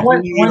friend,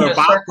 Junior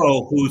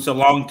Bacco, who's a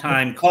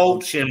longtime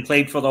coach and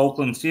played for the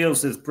Oakland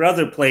Seals. His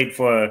brother played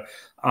for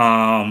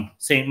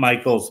St.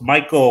 Michael's,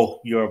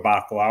 Michael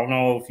Urabacco. I don't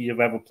know if you've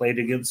ever played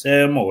against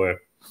him or.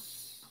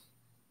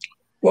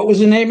 What was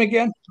the name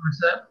again? What was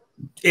that?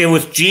 It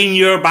was Gene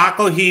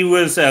Urabacco. He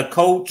was a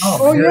coach.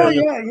 Oh,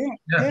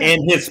 yeah.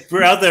 And his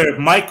brother,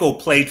 Michael,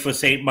 played for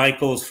St.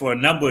 Michael's for a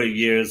number of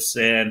years,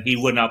 and he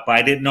went up.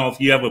 I didn't know if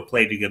you ever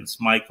played against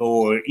Michael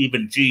or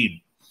even Gene.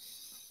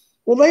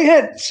 Well,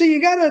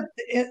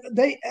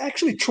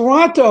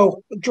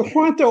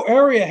 Toronto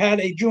area had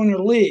a junior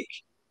league.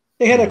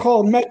 They had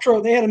a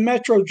Metro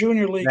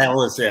Junior League. That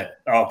was it.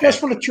 Okay.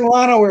 Just for the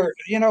Toronto area,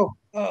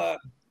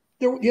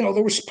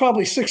 there was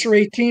probably 6 or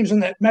 8 teams in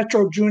that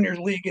Metro Junior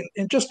League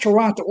in just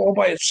Toronto all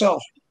by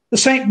itself. The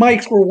St.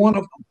 Mike's were one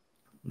of them.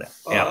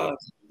 Yeah.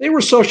 They were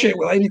associated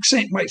with, I think,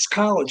 St. Mike's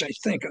College, I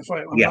think, if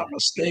I'm not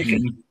mistaken.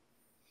 Mm-hmm.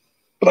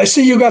 But I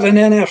see you got an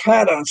NF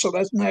hat on, so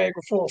that's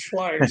Niagara Falls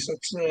Flyers.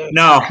 That's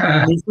no,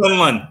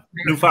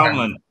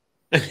 Newfoundland.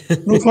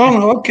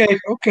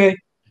 Okay.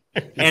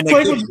 And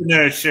play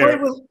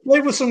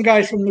with some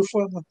guys from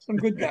Newfoundland, some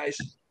good guys.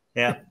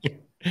 Yeah.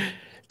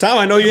 Tom,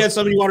 I know you had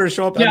something you wanted to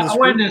show up. Yeah, I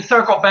wanted to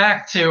circle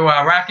back to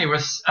Rocky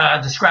was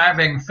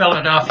describing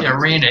Philadelphia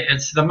Arena.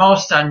 It's the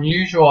most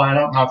unusual. I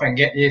don't know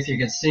if you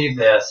can see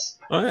this.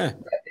 Oh yeah.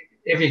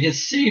 if you can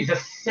see the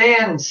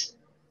fans,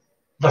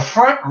 the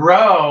front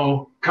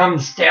row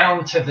comes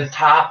down to the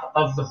top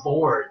of the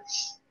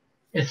boards.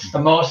 It's the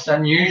most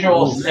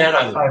unusual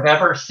setup I've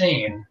ever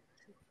seen.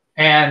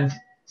 And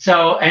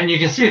so, and you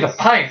can see the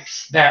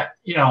pipes that,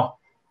 you know,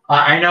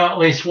 I know at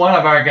least one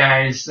of our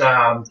guys,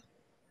 I'm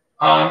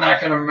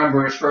not going to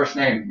remember his first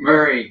name,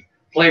 Murray,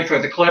 played for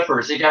the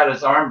Clippers. He got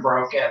his arm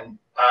broken,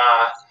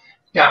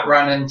 got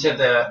run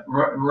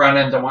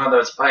into one of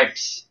those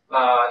pipes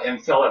in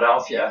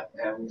Philadelphia.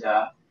 And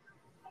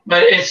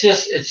but it's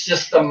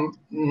just the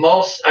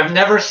most, I've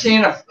never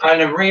seen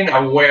an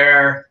arena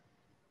where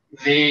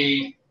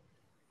the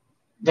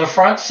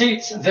front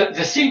seats,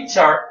 the seats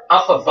are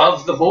up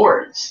above the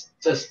boards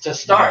to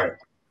start.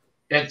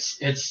 It's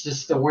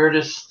just the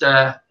weirdest.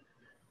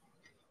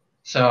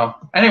 So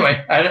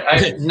anyway, I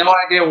have no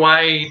idea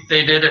why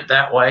they did it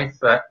that way,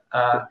 but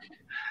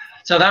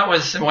so that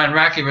was when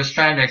Rocky was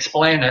trying to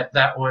explain it.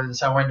 That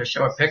was, I wanted to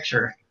show a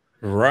picture.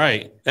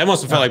 Right. That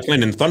must have felt like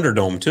playing in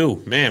Thunderdome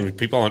too. Man,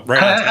 people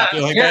right on top of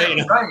you like yeah, that, you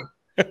know?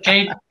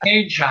 Right.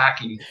 Cage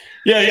hockey.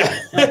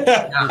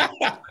 Yeah.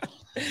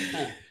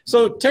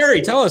 So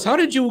Terry, tell us, how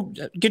did you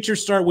get your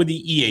start with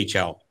the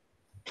EHL?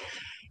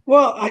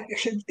 Well,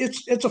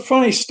 it's a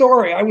funny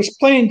story. I was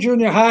playing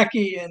junior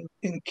hockey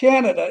in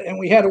Canada, and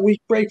we had a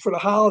week break for the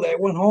holiday. I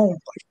went home.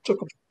 I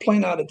took a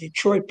plane out of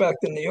Detroit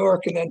back to New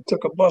York, and then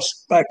took a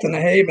bus back to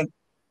New Haven.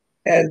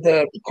 And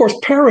of course,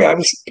 Perry, I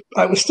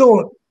was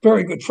still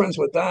very good friends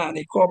with Don.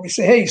 He called me,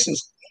 said, "Hey," he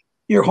says,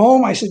 "you're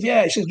home?" I said,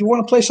 "Yeah." He says, "Do you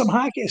want to play some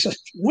hockey?" I said,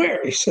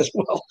 "Where?" He says,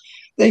 "Well,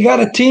 they got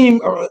a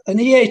team, or an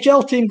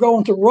EHL team,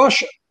 going to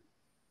Russia."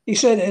 He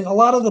said, "And a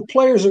lot of the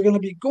players are going to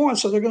be going,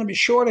 so they're going to be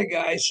short of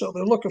guys, so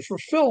they're looking for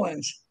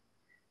fill-ins."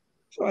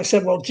 So I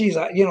said, "Well, geez,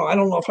 I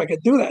don't know if I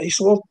could do that." He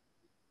said, "Well,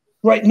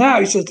 right now,"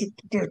 he says,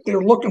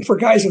 they're looking for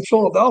guys in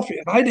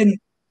Philadelphia. And I didn't,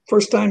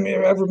 first time I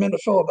ever been to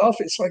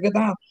Philadelphia. So I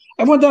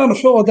went down to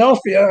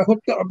Philadelphia. I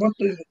went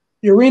to,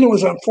 the arena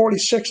was on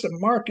 46th and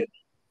Market.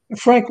 And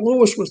Frank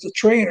Lewis was the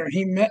trainer.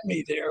 He met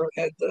me there.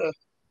 And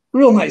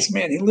real nice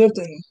man. He lived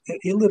in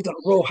a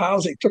row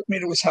house. He took me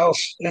to his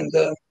house, and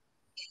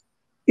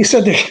he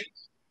said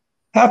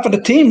half of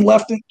the team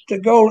left to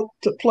go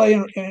to play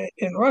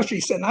in Russia.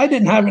 He said, and I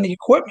didn't have any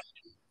equipment.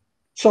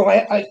 So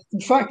I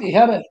in fact,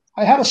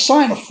 I had to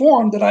sign a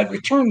form that I'd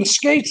return the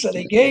skates that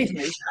he gave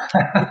me.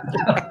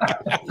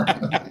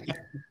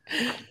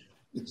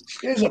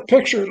 Here's a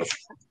picture.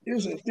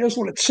 Here's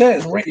what it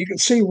says. You can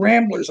see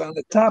Ramblers on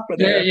the top of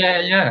there.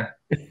 Yeah.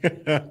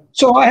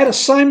 So I had to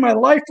sign my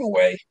life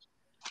away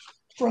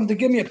for him to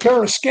give me a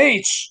pair of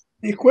skates.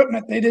 The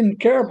equipment they didn't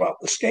care about.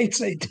 The skates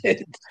they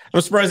did.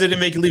 I'm surprised they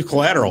didn't make you leave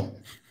collateral.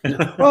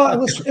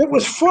 Well, it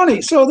was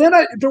funny. So then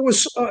there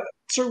was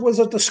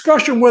a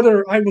discussion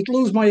whether I would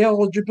lose my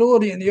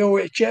eligibility in the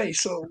OHA.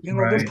 So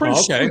they're pretty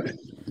strict.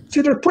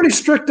 See, they're pretty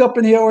strict up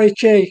in the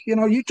OHA.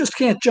 You just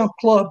can't jump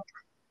club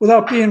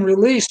without being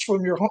released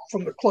from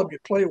the club you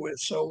play with.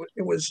 So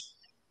it was,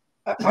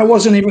 I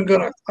wasn't even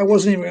gonna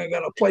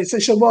play. So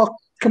they said, "Well,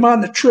 come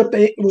on the trip."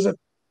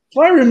 If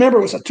I remember,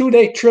 it was a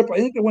 2-day trip. I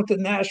think they went to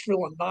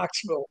Nashville and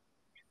Knoxville,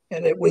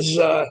 and it was.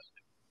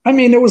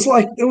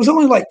 It was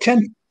only like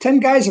 10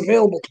 guys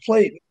available to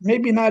play.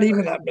 Maybe not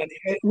even that many.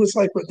 It was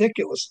like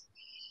ridiculous.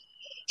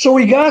 So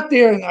we got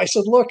there, and I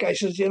said, "Look," I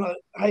said,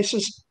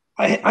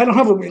 I don't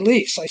have a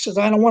release. I said,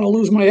 "I don't want to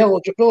lose my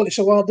eligibility." He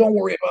said, "Well, don't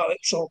worry about it.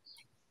 So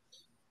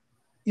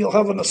you'll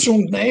have an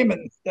assumed name,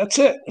 and that's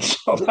it."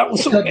 So that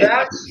was so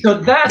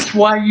that's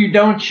why you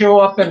don't show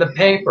up in the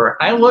paper.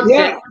 I looked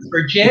at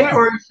for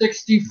January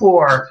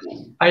 '64.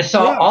 I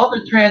saw all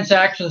the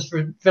transactions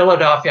for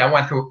Philadelphia. I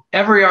went through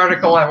every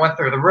article. I went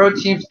through the road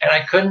teams, and I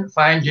couldn't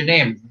find your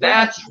name.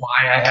 That's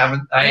why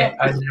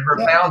I never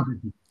found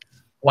it.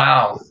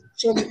 Wow.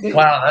 So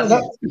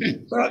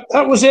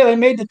that was it. I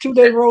made the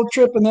 2-day road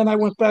trip, and then I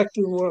went back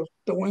to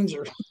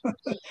Windsor.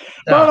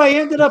 But I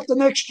ended up the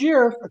next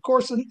year, of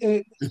course.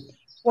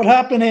 What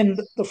happened in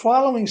the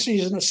following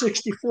season, the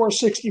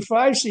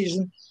 64-65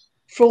 season,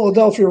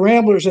 Philadelphia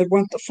Ramblers had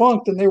went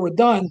defunct, and they were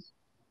done.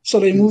 So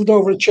they moved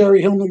over to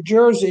Cherry Hill, New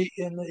Jersey,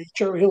 in the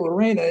Cherry Hill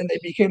Arena, and they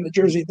became the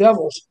Jersey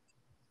Devils.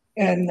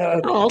 And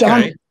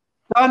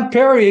Don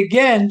Perry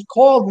again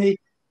called me.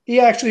 He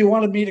actually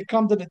wanted me to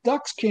come to the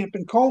Ducks camp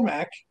in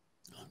Comac.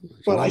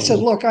 But I said,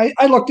 "Look, I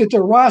looked at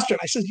their roster,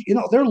 and I said,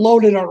 they're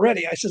loaded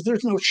already." I said,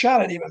 "There's no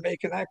shot at even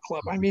making that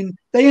club." I mean,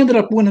 they ended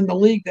up winning the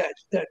league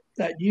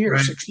that year,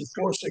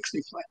 64,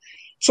 65.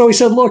 So he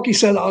said, "Look," he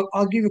said,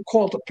 I'll give a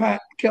call to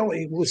Pat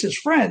Kelly, who was his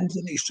friend.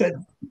 And he said,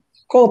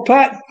 "Call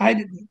Pat."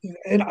 I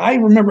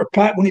remember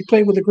Pat when he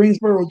played with the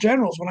Greensboro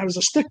Generals when I was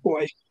a stick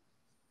boy.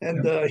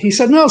 And he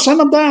said, "No, send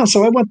him down."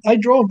 So I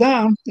drove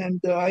down, and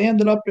I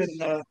ended up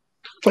in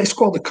place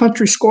called the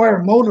Country Squire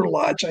Motor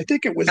Lodge. I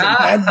think it was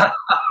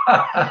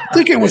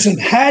in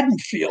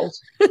Haddonfield.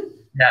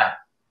 Yeah.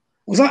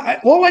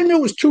 All I knew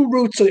was 2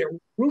 routes there,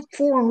 Route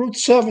 4 and Route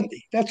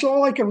 70. That's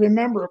all I can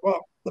remember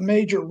about the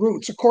major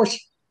routes. Of course,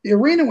 the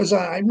arena was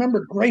on, I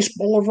remember, Grace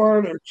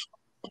Boulevard or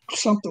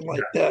something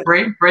like that.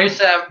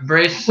 Brace Ave.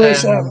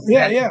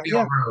 Yeah.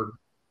 Road.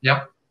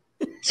 Yep.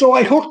 So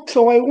I go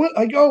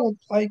over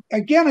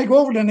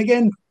there, and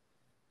again,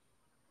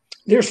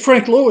 there's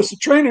Frank Lewis, the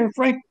trainer.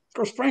 Frank, of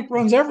course, Frank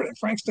runs everything.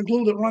 Frank's the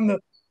glue that run the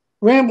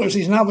Ramblers.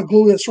 He's now the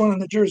glue that's running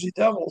the Jersey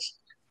Devils.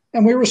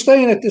 And we were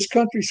staying at this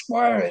country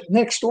square, and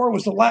next door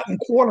was the Latin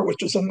Quarter,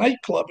 which was a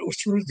nightclub. It was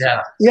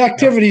the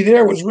activity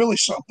there was really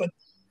something.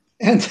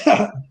 And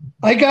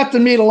I got to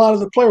meet a lot of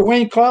the players.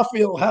 Wayne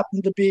Caulfield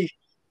happened to be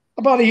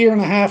about a year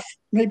and a half,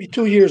 maybe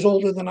 2 years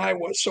older than I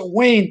was. So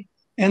Wayne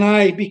and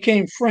I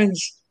became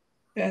friends.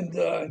 And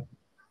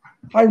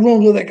I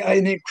roomed with a guy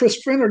named Chris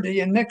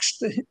Finnerty. And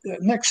next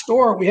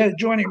door, we had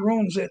adjoining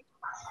rooms. And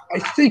I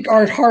think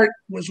Art Hart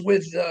was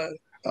with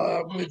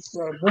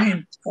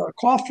Wayne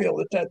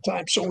Caulfield at that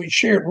time. So we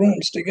shared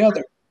rooms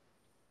together.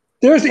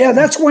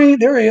 That's Wayne.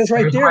 There he is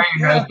right there.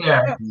 Wayne right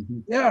there.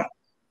 Yeah.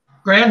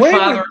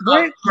 Grandfather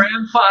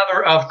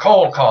of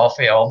Cole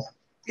Caulfield.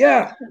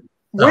 Yeah.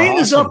 Wayne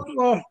is up.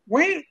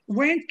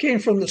 Wayne came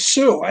from the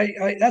Sioux.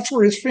 That's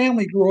where his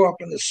family grew up,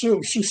 in the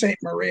Sioux Ste.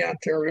 Marie,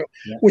 Ontario,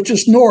 which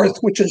is north,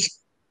 which is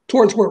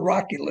towards where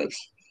Rocky lives.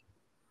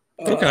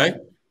 Okay.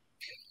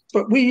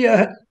 But we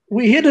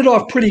hit it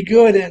off pretty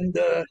good, and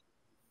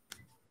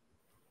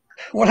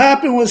what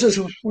happened was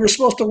we were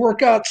supposed to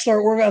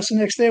start workouts the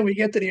next day. We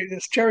get to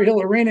this Cherry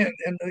Hill Arena,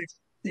 and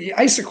the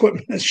ice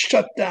equipment is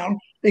shut down.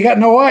 They got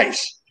no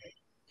ice.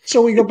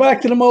 So we go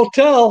back to the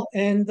motel,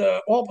 and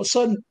all of a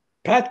sudden,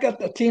 Pat got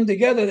the team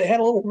together. They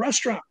had a little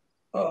restaurant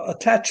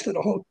attached to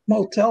the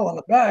motel on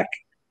the back.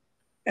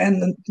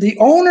 And the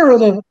owner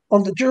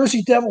of the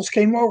Jersey Devils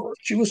came over.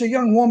 She was a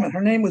young woman.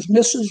 Her name was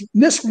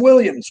Miss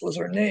Williams was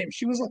her name.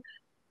 She was,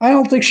 I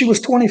don't think she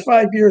was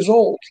 25 years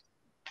old.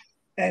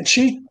 And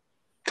she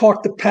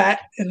talked to Pat,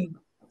 and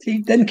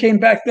he then came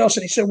back to us,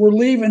 and he said, "We're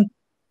leaving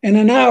in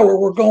an hour.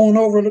 We're going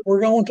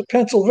to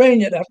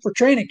Pennsylvania for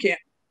training camp."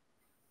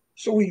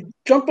 So we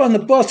jump on the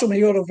bus and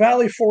we go to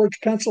Valley Forge,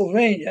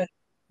 Pennsylvania,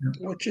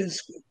 which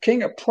is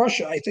King of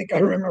Prussia. I think I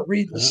remember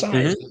reading the sign.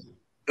 Mm-hmm.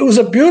 It was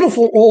a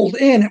beautiful old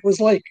inn. It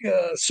was like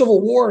a Civil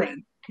War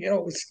inn.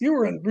 You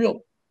were in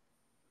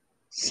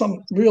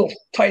some real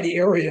tidy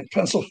area in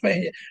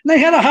Pennsylvania. And they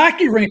had a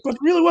hockey rink, but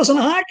it really wasn't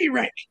a hockey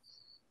rink.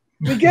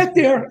 We get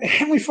there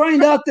and we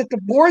find out that the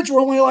boards were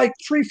only like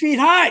 3 feet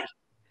high.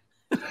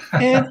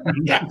 And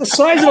the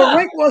size of the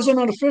rink wasn't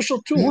an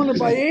official 200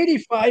 by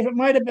 85. It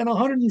might have been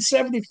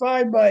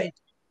 175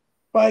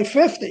 by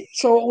 50.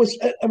 So it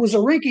was a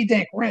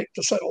rinky-dink rink,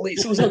 to say the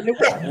least.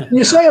 When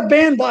you say a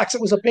bandbox,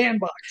 it was a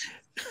bandbox.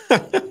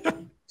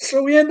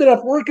 So we ended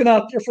up working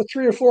out there for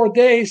 3 or 4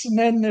 days, and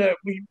then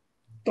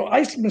the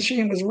ice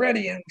machine was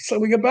ready. And so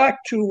we go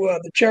back to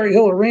the Cherry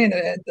Hill Arena,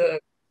 and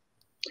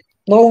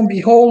lo and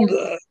behold,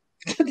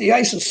 the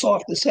ice is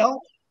soft as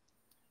hell.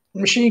 The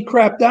machine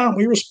crapped down.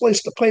 We were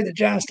supposed to play the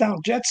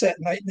Johnstown Jets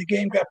that night, and the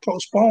game got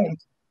postponed.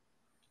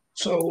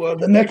 So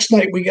the next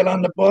night we get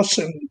on the bus,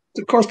 and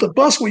of course the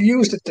bus we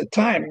used at the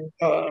time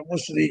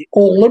was the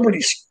old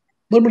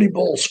Liberty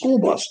Bowl school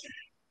bus.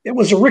 It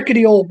was a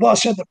rickety old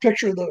bus, had the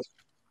picture of the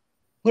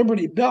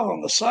Liberty Bell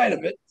on the side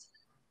of it,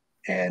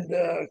 and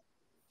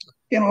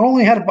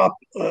only had about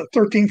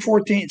 13,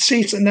 14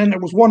 seats, and then there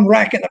was one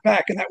rack in the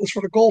back, and that was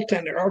for the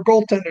goaltender. Our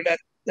goaltender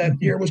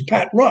that year was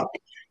Pat Rupp.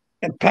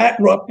 And Pat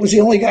Rupp was the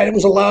only guy that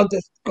was allowed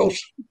to go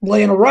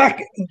lay in a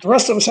racket. And the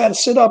rest of us had to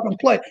sit up and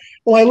play.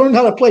 Well, I learned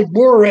how to play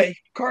bourré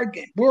card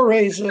game.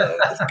 Bourré is a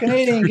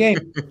Canadian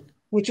game,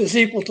 which is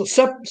equal to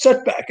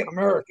setback in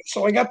America.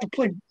 So I got to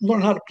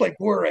learn how to play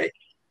bourré.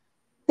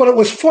 But it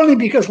was funny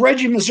because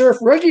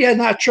Reggie had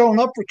not shown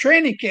up for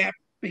training camp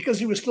because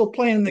he was still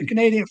playing in the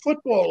Canadian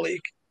Football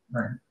League.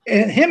 Right.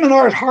 And him and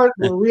Art Hart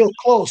were real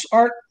close.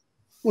 Art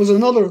was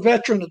another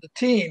veteran of the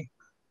team.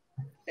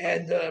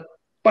 And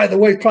by the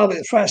way, probably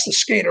the fastest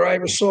skater I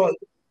ever saw.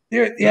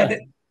 Yeah.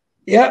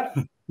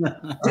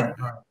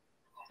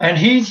 And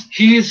is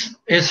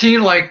he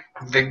like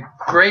the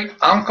great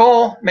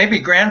uncle, maybe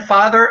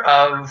grandfather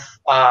of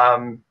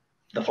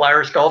the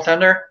Flyers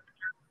goaltender,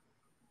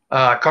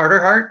 Carter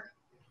Hart?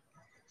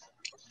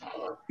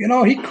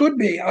 He could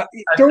be.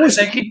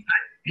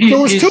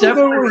 He's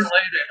definitely related.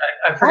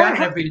 I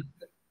forgot if he's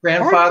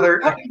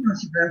grandfather.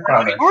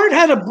 Art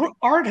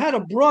had a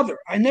brother.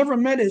 I never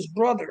met his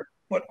brother,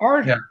 but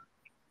Art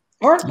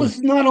was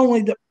not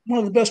only one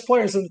of the best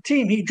players on the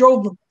team. He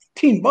drove the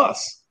team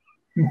bus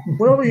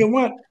wherever you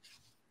went.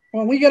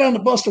 When we got on the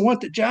bus and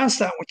went to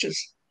Johnstown,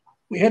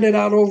 we headed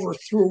out over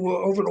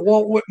the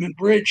Walt Whitman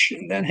Bridge,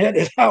 and then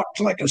headed out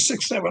to like a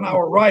 6-7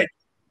 hour ride.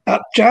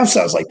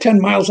 Johnstown's like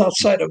 10 miles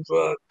outside of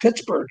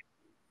Pittsburgh.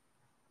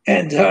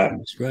 And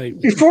that's right.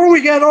 Before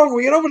we get over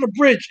the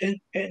bridge, and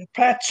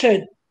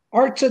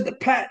Art said to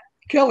Pat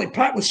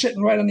was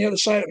sitting right on the other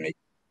side of me.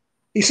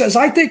 He says,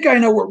 "I think I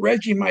know where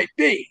Reggie might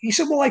be." He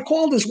said, "Well, I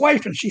called his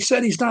wife, and she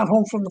said he's not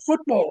home from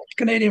the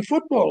Canadian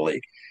Football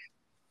League."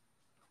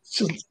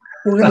 So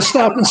we're going to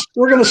stop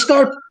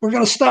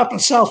in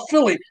South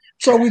Philly.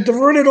 So we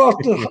diverted off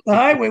the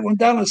highway, went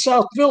down to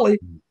South Philly,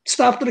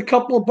 stopped at a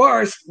couple of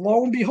bars.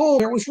 Lo and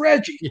behold, there was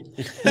Reggie.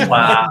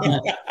 Wow.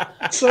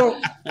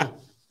 So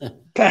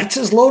Pat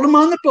says, load him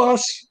on the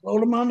bus.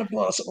 Load him on the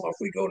bus. And off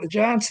we go to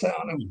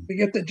Johnstown. And we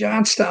get to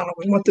Johnstown, and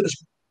we went to this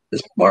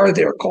bar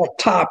there called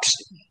Tops.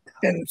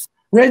 And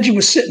Reggie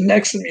was sitting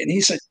next to me, and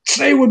he said,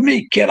 stay with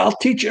me, kid. I'll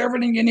teach you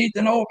everything you need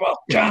to know about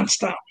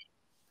Johnstown.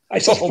 I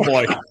said, oh,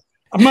 boy.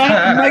 Am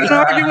I going to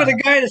argue with a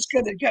guy that's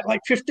going to get like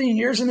 15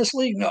 years in this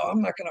league? No,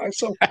 I'm not going to.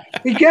 So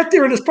we get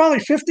there, and there's probably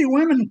 50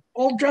 women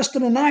all dressed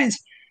in the nines.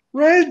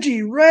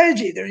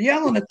 Reggie, they're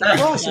yelling at the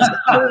buses.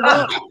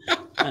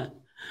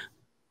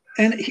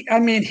 And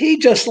he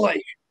just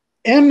like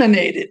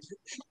emanated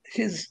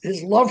his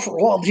love for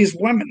all these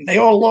women. They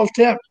all loved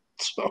him.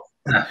 So,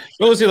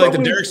 what was he like, the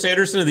Derek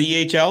Sanderson of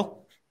the EHL?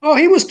 Oh,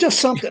 he was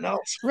just something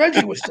else.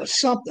 Reggie was just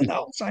something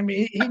else. I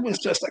mean, he was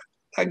just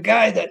a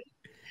guy that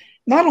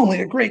not only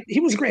he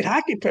was a great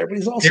hockey player, but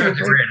he's also a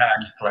great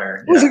hockey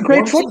player. He was a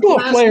great football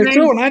player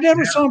too. And I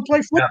never saw him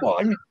play football.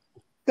 I mean,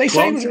 they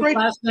say he was a great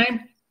last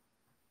name.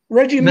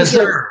 Reggie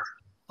Missouri.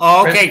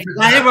 Oh, okay.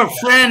 I have a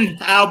friend.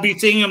 I'll be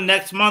seeing him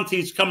next month.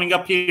 He's coming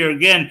up here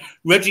again.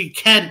 Reggie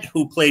Kent,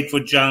 who played for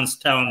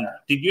Johnstown.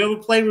 Did you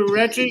ever play with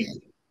Reggie?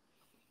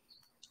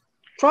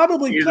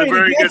 Probably He's played a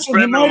very against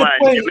good him. friend of mine.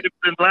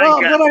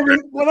 Well,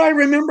 what I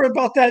remember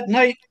about that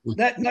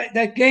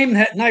game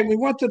that night, we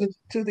went to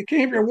the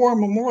Cambria War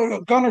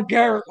Memorial. Gunnar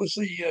Garrett was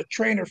the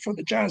trainer for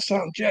the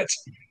Johnstown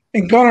Jets,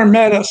 and Gunnar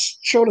met us,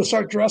 showed us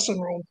our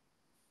dressing room,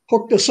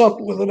 hooked us up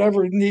with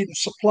whatever we needed,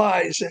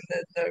 supplies, and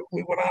then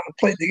we went on and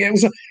played the game.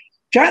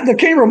 The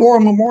Cambria War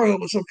Memorial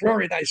was a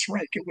very nice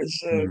rink. It was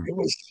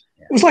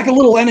like a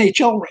little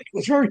NHL rink. It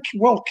was very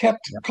well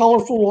kept,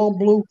 colorful, all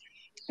blue,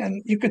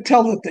 and you could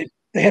tell that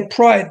they had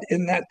pride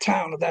in that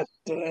town, that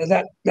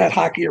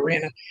hockey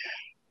arena.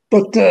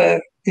 But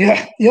the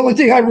only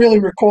thing I really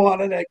recall out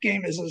of that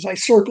game is I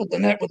circled the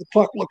net with the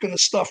puck, looking at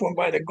stuff went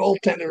by the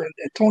goaltender, and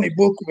Tony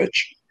Bukovic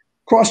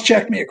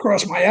cross-checked me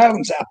across my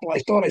Adam's apple. I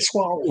thought I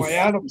swallowed my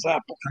Adam's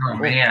apple. Oh,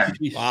 man.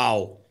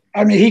 Wow.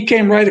 I mean, he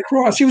came right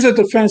across. He was a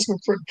defenseman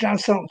for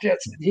Johnstown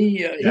Jets. And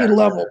he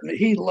leveled me.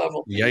 He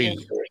leveled me. Yeah.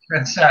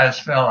 Good size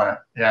fella.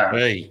 Yeah.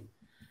 Hey.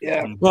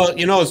 Yeah. Well,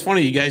 it's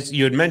funny,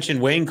 you had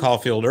mentioned Wayne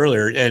Caulfield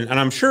earlier, and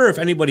I'm sure if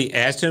anybody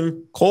asked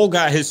him, Cole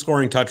got his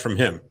scoring touch from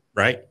him,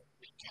 right?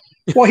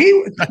 Well,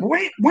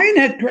 Wayne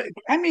had great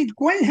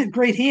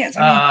hands.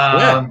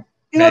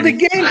 The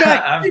game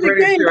back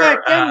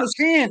then was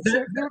hands.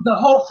 The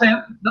whole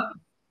family.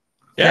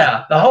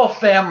 The whole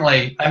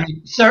family. I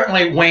mean,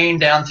 certainly Wayne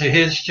down to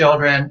his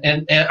children,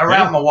 and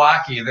around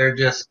Milwaukee, they're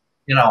just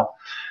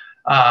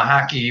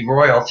hockey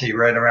royalty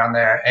right around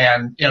there,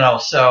 and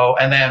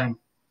and then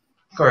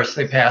of course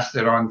they passed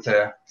it on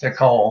to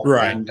Cole.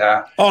 Right. And,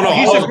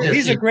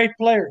 he's a great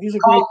player. He's a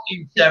Cole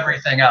keeps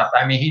everything up.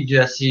 I mean, he's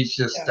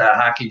just a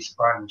hockey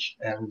sponge,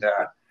 and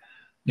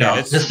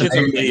it's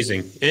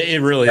amazing.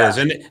 It really is.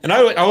 And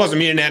I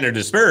wasn't meaning that in a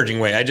disparaging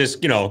way. I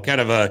just, kind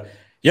of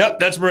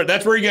that's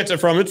where he gets it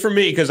from. It's from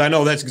me, because I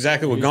know that's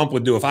exactly what Gump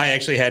would do. If I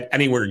actually had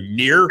anywhere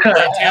near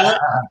that talent,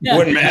 it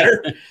wouldn't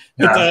matter.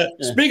 But,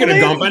 speaking of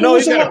Gump, I know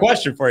he's got a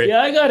question for you.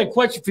 Yeah, I got a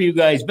question for you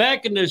guys.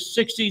 Back in the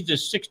 60s to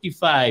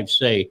 65,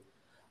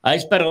 I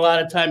spent a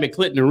lot of time at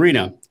Clinton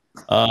Arena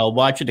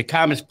watching the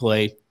Comets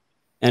play,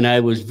 and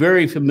I was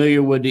very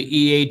familiar with the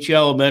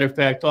EHL. Matter of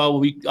fact,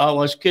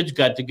 all us kids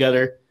got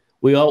together.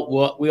 We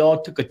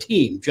all took a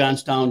team: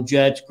 Johnstown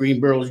Jets,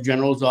 Greenboro's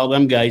Generals, all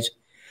them guys.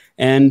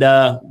 And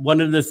one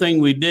of the things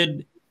we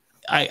did,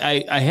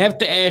 I have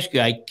to ask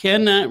you, I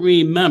cannot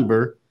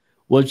remember,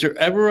 was there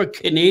ever a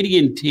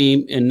Canadian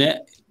team in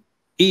that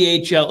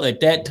EHL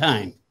at that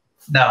time?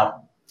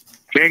 No.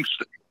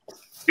 Kingston.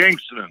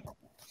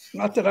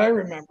 Not that I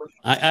remember.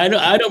 I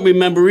don't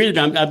remember either.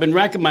 I've been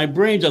racking my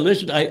brains. I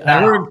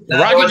heard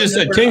Rocky just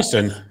said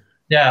Kingston.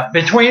 Yeah,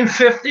 between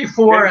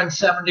 54 and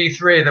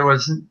 73, there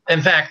was,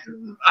 in fact,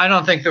 I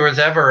don't think there was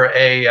ever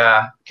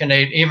a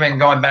Canadian, even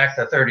going back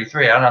to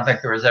 33, I don't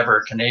think there was ever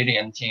a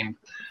Canadian team.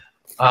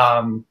 I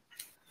mean,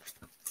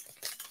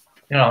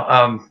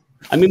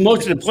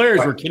 most of the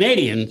players were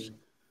Canadians.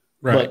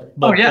 Right.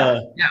 But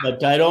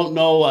I don't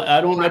know. I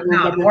don't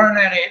remember.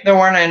 There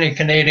weren't any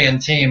Canadian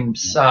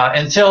teams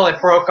until it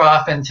broke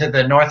off into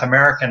the North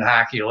American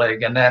Hockey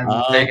League, and then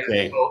they got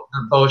the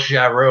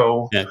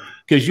Beauce-Giroux. Yeah,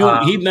 because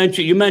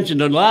you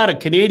mentioned a lot of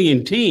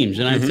Canadian teams,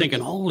 and I'm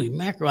thinking, holy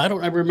mackerel, I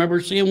don't ever remember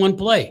seeing one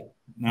play.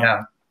 No.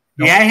 Yeah.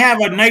 Yeah, I have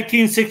a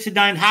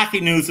 1969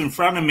 hockey news in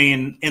front of me,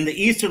 and in the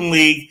Eastern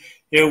League,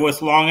 there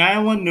was Long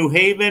Island, New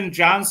Haven,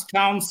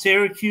 Johnstown,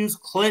 Syracuse,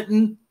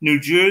 Clinton, New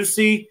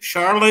Jersey,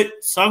 Charlotte,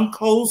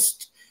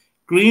 Suncoast,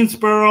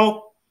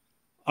 Greensboro,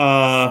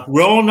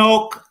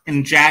 Roanoke,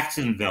 and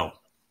Jacksonville.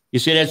 You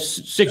see,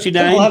 that's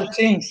 69? That's a lot of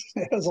teams.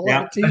 There's a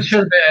lot of teams. It should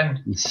have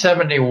been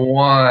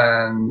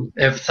 71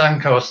 if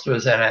Suncoast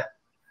was in it.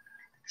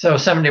 So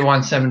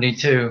 71,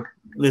 72.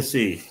 Let's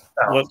see.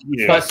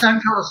 But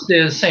Suncoast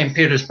is St.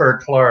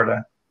 Petersburg,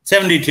 Florida.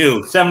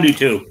 72.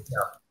 Yeah.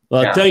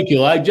 Well, thank you.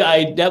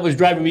 That was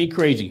driving me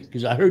crazy,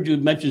 because I heard you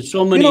mention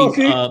so many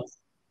Canadian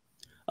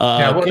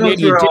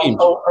teams.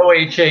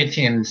 OHA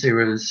teams he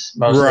was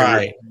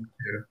mostly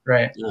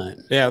Right.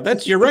 Yeah,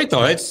 you're right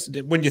though. It's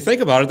when you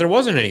think about it, there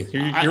wasn't any.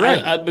 You're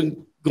right. I've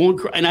been going,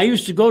 and I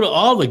used to go to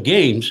all the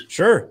games.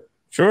 Sure,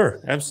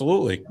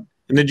 absolutely.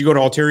 And did you go to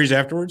Altieri's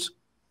afterwards?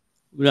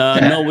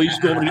 No, we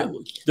used to go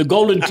to the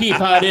Golden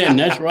Teapot Inn.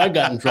 That's where I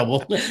got in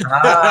trouble.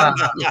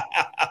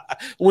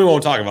 We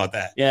won't talk about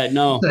that. Yeah,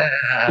 no.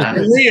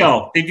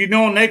 Leo, did you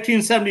know in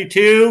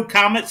 1972,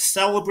 Comets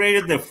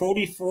celebrated their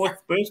 44th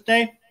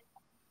birthday?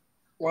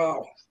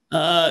 Wow.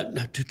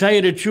 To tell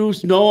you the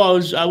truth, no,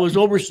 I was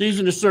overseas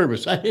in the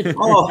service.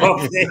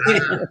 Oh, okay.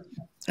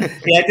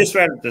 Yeah, I just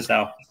read this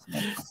out.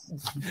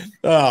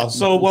 Oh,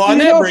 so well on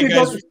that break,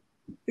 guys.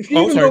 If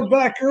you even go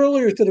back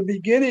earlier to the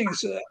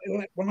beginnings,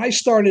 when I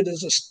started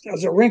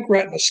as a rink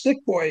rat and a stick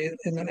boy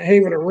in the New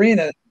Haven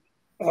Arena,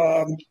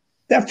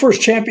 that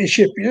first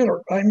championship year,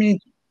 I mean,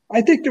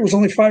 I think there was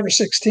only 5 or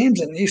 6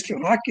 teams in the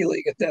Eastern Hockey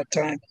League at that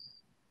time.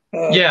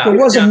 There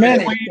wasn't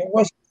many.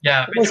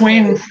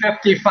 Between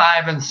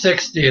 55 and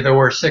 60, there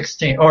were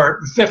 16,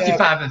 or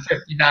 55 and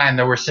 59,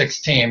 there were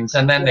 6 teams,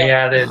 and then they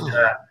added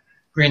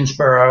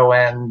Greensboro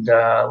and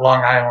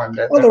Long Island.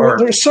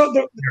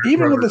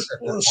 Even with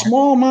a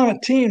small amount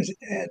of teams,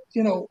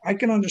 I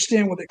can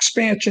understand with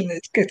expansion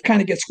it kind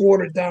of gets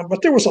watered down.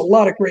 But there was a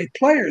lot of great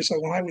players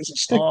when I was a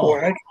stick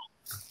boy.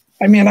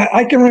 I mean,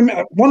 I can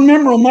remember one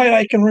memorable night.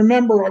 I can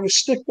remember I was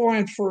stick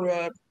boying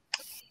for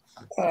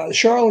the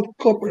Charlotte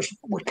Clippers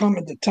were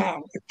coming to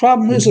town. The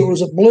problem is there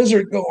was a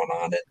blizzard going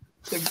on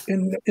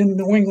in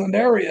New England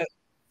area,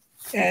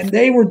 and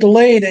they were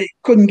delayed. They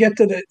couldn't get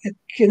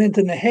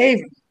into New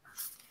Haven.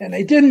 And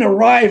they didn't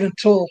arrive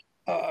until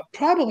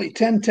probably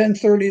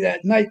 10:30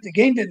 that night. The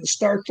game didn't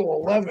start till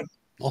 11.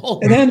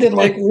 It ended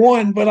like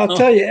 1, but I'll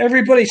tell you,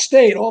 everybody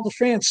stayed. All the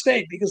fans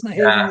stayed because New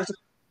Haven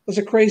was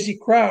a crazy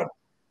crowd.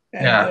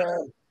 And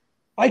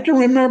I can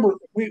remember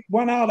we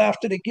went out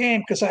after the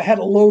game because I had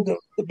to load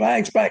the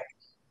bags back.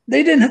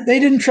 They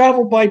didn't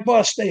travel by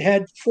bus. They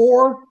had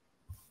 4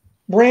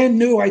 brand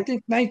new, I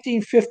think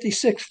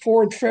 1956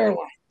 Ford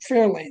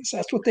Fairlanes.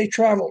 That's what they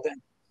traveled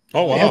in.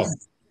 Oh wow!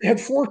 They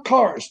had 4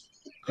 cars.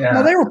 Yeah.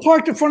 Now, they were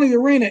parked in front of the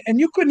arena, and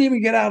you couldn't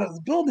even get out of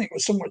the building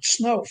with so much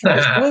snow from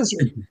this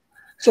blizzard.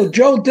 So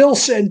Joe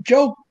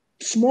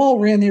Small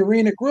ran the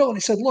arena grill, and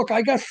he said, look,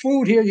 I got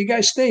food here. You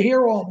guys stay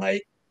here all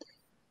night.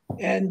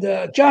 And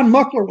John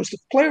Muckler was the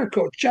player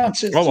coach. John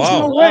said, there's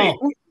no way.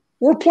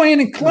 We're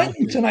playing in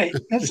Clinton tonight.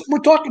 We're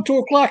talking 2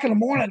 o'clock in the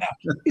morning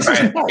now. He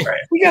says, no,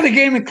 we got a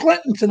game in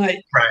Clinton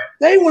tonight. Right.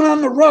 They went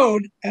on the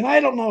road, and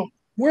I don't know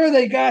where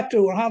they got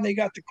to and how they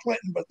got to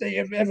Clinton, but they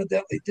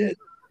evidently did.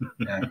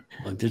 Yeah.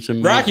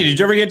 Rocky, did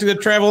you ever get to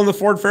travel in the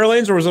Ford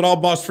Fairlanes, or was it all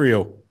bus for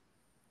you?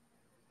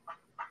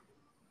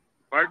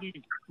 Pardon?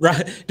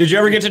 Did you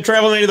ever get to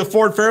travel in any of the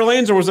Ford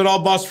Fairlanes, or was it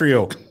all bus for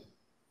you?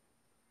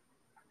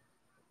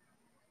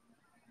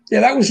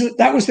 Yeah,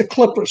 that was the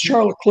Clippers,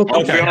 Charlotte Clippers.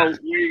 Okay. Well,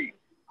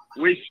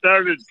 we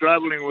started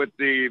traveling with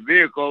the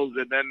vehicles,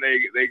 and then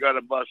they got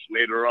a bus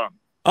later on.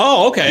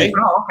 Oh, okay.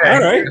 Oh, okay. All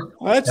right.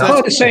 Well, that's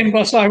the same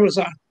bus I was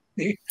on.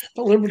 The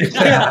Liberty. And you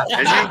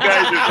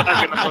guys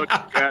are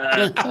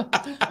talking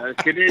about a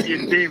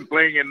Canadian team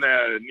playing in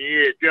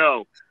the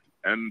EHL,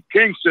 and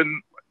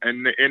Kingston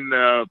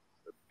in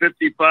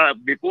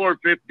 55 before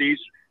 50s,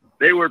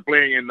 they were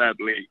playing in that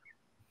league.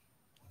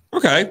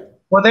 Okay.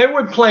 Well, they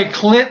would play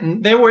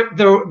Clinton. They would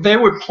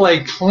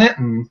play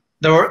Clinton.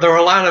 There were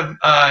a lot of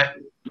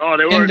no,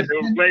 they were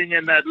playing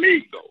in that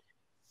league though.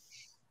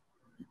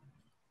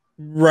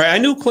 Right, I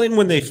knew Clinton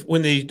when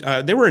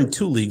they were in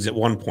 2 leagues at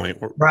one point.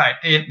 Right,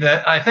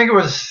 I think it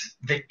was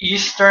the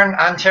Eastern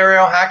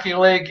Ontario Hockey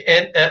League.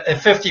 At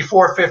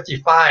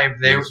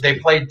 54-55, they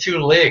played 2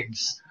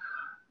 leagues.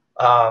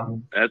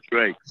 That's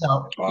right.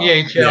 So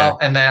EHL,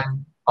 and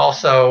then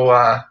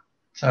also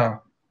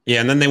yeah,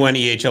 and then they went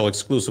EHL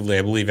exclusively,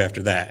 I believe,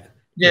 after that.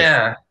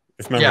 Yeah,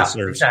 if memory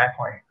serves.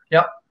 Exactly.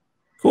 Yep.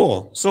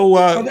 Cool. So,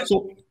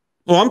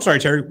 I'm sorry,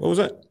 Terry. What was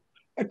that?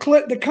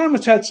 The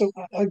Comets had some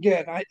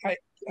again.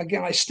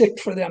 I stick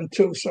for them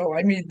too. So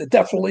I mean, the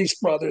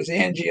DeFelice brothers,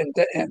 Angie and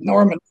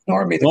Normie.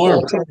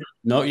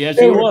 No, yes,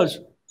 he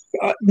was.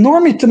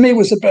 Normie to me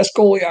was the best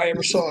goalie I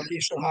ever saw in the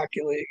Eastern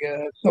Hockey League.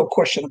 No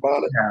question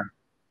about it. Yeah.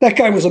 That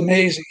guy was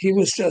amazing. He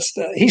was just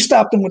he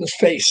stopped him with his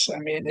face. I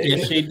mean,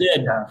 yes, he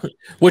did.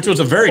 Which was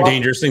a very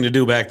dangerous thing to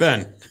do back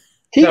then.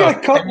 He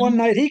got cut one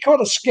night. He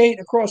caught a skate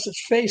across his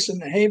face in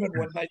the Haven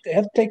one night. They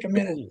had to take him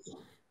in,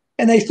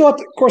 and they thought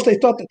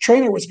the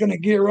trainer was going to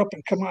gear up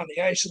and come on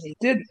the ice, and he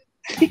didn't.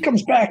 He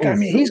comes back. I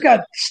mean, he's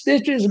got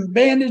stitches and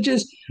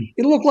bandages.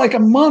 He looked like a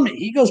mummy.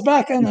 He goes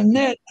back on the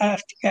net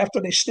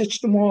after they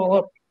stitched them all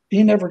up.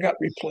 He never got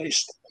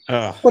replaced.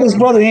 But his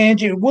brother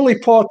Angie, Willie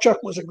Paulchuk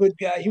was a good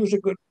guy. He was a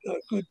good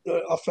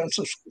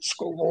offensive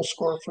goal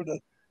scorer for the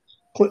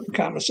Clinton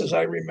Comets, as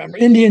I remember.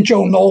 Indian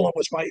Joe Nolan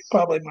was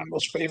probably my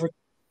most favorite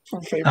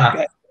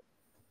guy.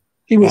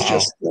 He was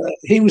just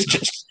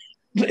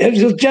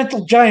a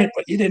gentle giant,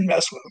 but you didn't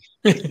mess with him.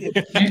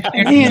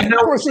 Of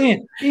course,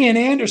 Ian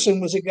Anderson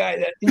was a guy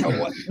that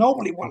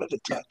nobody wanted to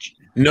touch.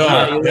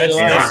 No,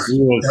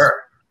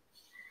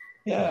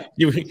 yeah.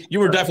 You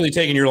were definitely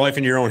taking your life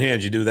in your own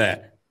hands. You do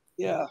that.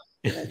 Yeah.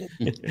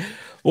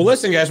 Well,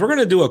 listen, guys, we're going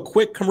to do a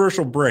quick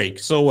commercial break.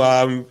 So,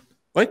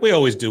 like we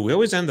always do, we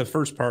always end the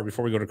first part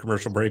before we go to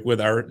commercial break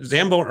with our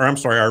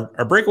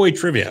our breakaway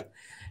trivia.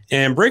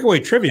 And breakaway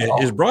trivia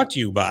is brought to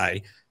you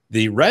by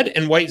the Red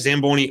and White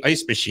Zamboni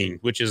Ice Machine,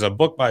 which is a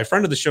book by a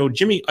friend of the show,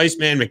 Jimmy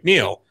Iceman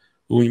McNeil,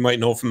 who you might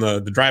know from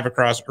the Drive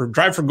for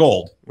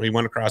Gold, where he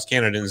went across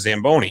Canada in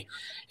Zamboni.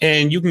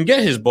 And you can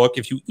get his book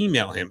if you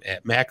email him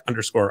at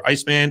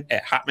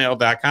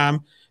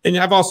mac_iceman@hotmail.com. And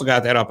I've also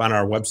got that up on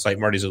our website,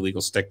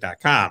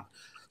 marty'sillegalstick.com.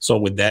 So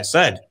with that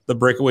said, the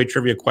breakaway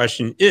trivia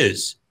question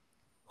is,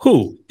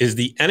 who is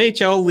the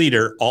NHL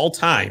leader all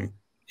time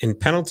in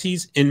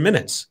penalties in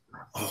minutes?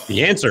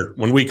 The answer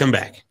when we come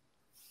back.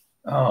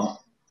 Oh,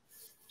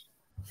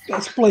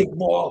 That's Blake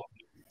Ball.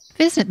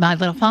 Visit My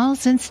Little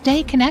Falls and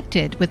stay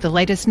connected with the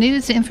latest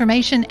news,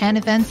 information, and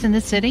events in the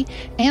city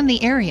and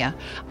the area.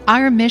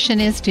 Our mission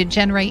is to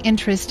generate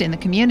interest in the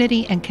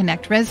community and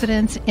connect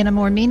residents in a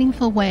more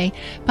meaningful way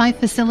by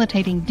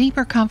facilitating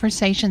deeper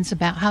conversations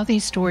about how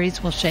these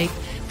stories will shape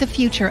the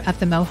future of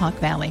the Mohawk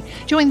Valley.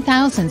 Join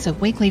thousands of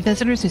weekly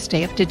visitors who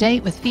stay up to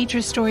date with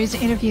feature stories,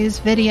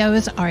 interviews,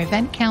 videos, our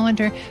event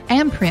calendar,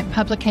 and print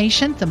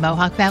publication, the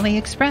Mohawk Valley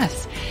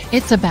Express.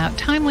 It's about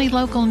timely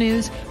local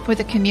news for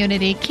the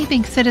community,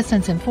 keeping citizens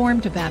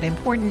informed about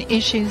important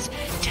issues,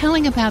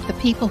 telling about the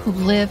people who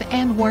live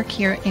and work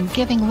here, and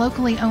giving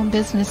locally owned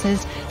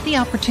businesses the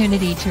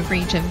opportunity to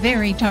reach a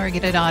very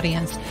targeted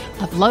audience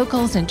of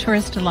locals and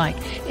tourists alike.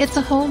 It's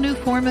a whole new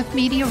form of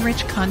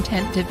media-rich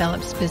content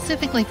developed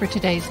specifically for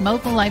today's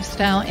mobile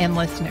lifestyle and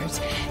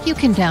listeners. You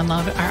can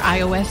download our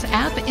iOS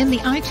app in the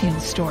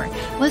iTunes Store,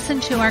 listen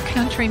to our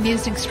country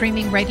music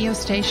streaming radio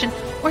station,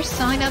 or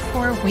sign up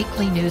for our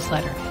weekly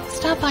newsletter.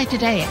 Stop by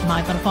today at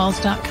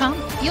mylittlefalls.com.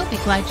 You'll be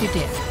glad you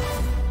did.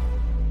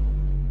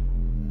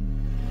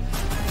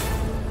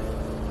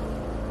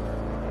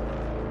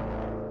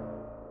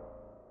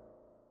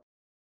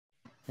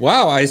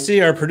 Wow, I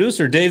see our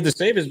producer, Dave the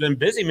Save, has been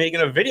busy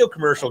making a video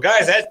commercial.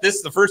 Guys, this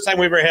is the first time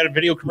we've ever had a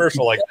video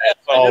commercial like that.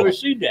 So I've never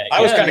seen that.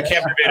 I was kind of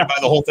captivated by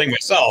the whole thing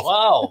myself.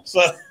 Wow.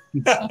 So,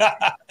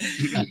 I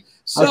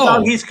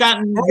thought he's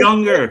gotten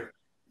younger.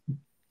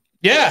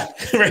 Yeah.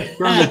 From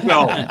the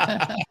show.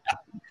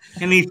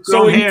 And he's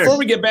So hair. before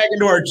we get back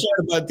into our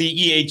chat about the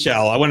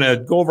EHL, I want to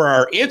go over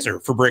our answer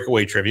for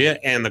breakaway trivia.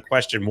 And the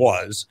question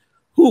was,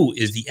 who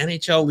is the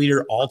NHL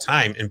leader all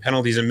time in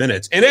penalties and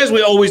minutes? And as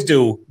we always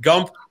do,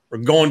 Gump, we're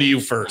going to you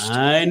first.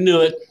 I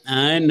knew it.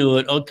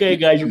 Okay,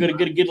 guys, you're going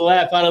to get a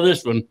laugh out of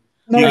this one.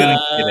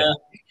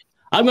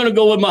 I'm going to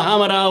go with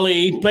Muhammad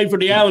Ali. He played for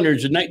the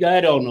Islanders. And that guy,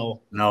 I don't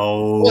know.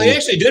 No. Well, he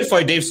actually did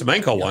fight Dave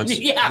Semenko once.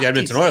 Yeah. The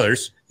Edmonton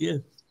Oilers. Yeah.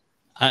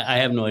 I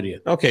have no idea.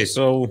 Okay,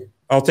 so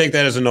I'll take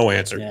that as a no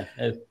answer.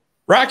 Yeah.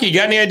 Rocky, you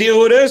got any idea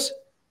who it is?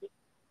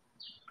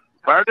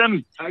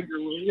 Pardon? Tiger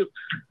Williams.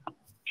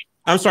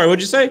 I'm sorry,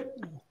 what'd you say?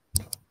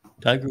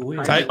 Tiger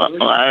Williams. I just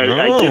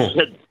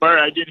said,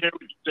 I didn't hear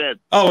what you said.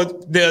 Oh,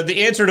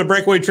 the answer to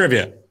breakaway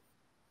trivia.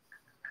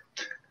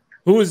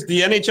 Who is the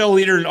NHL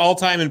leader in all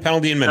time in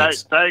penalty and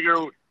minutes?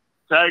 Tiger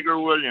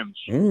Williams.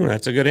 Ooh,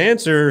 that's a good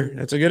answer.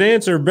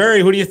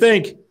 Barry, who do you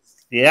think?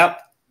 Yep,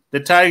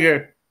 the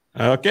Tiger.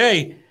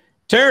 Okay,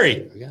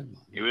 Terry.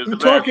 He was We're the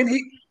best.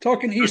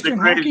 talking Eastern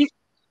greatest. hockey.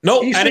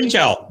 No, Eastern-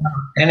 NHL.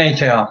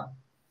 NHL.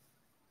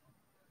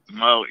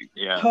 Oh,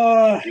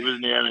 yeah. He was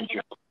in the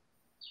NHL.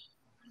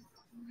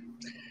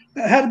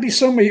 It had to be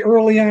somebody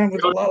early on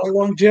with a lot of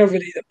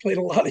longevity that played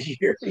a lot of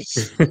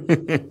years.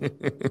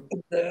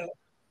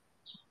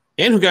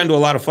 And who got into a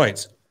lot of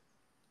fights.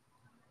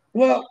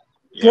 Well,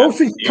 Yeah,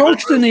 Brophy he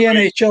coached was in the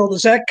great. NHL.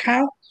 Does that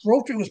count?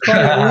 Brophy was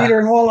probably the leader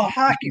in all of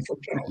hockey for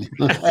penalties.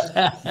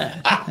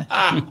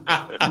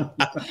 I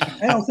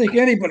don't think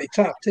anybody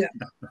topped him.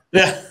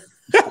 Yeah.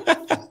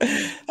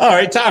 All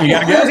right, Tom, you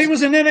got to Well, guess? he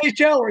was in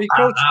NHL where he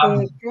coached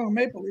the Toronto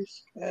Maple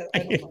Leafs. I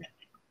don't know.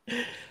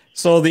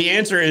 So the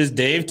answer is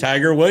Dave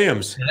Tiger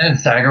Williams. It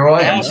is Tiger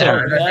Williams. Oh, Yeah, yeah,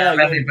 didn't have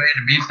anybody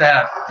to beat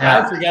that. I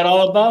Yeah. forgot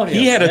all about him.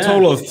 He had a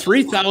total of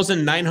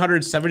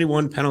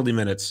 3,971 penalty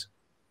minutes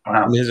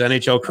Wow. in his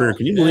NHL career.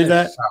 Can you believe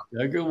that?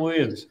 Tiger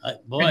Williams.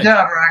 Boy, Good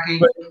job, Rocky.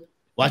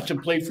 watched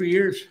him play for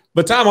years.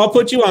 But Tom, I'll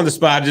put you on the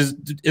spot. Is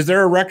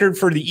there a record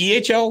for the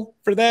EHL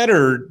for that,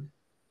 or?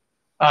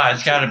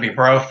 It's got to be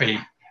Brophy.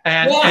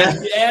 And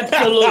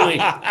Absolutely.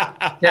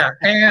 yeah,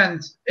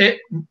 and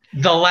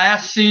the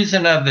last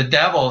season of the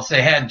Devils,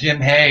 they had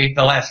Jim Hay.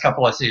 The last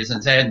couple of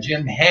seasons, they had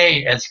Jim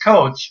Hay as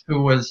coach,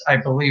 who was, I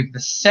believe, the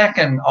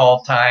second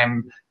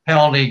all-time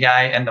penalty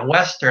guy in the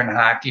Western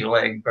Hockey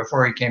League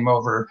before he came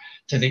over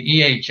to the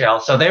EHL.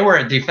 So they were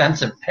a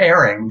defensive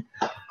pairing.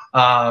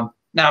 Now,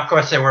 of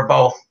course, they were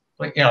both,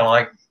 like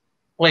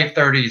late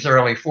 30s,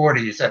 early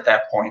 40s at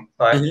that point,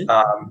 but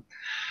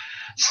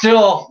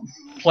still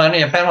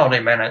plenty of penalty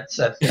minutes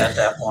at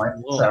that point.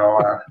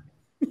 So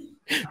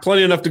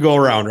Plenty enough to go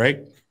around, right?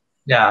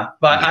 yeah,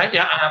 but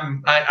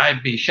I'd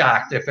be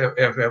shocked if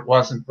it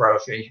wasn't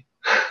Brophy.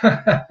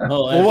 Well,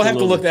 we'll have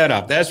to look that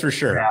up. That's for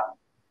sure.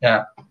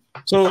 Yeah.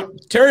 So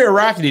Terry or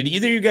Rocky, did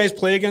either of you guys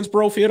play against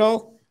Brophy at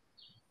all?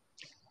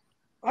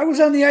 I was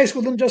on the ice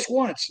with him just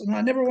once, and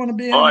I never want to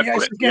be on the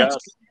ice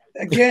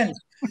again.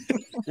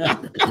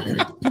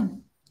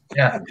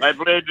 Yeah. I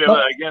played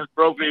against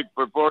Brophy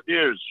for 4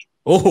 years.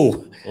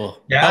 Oh,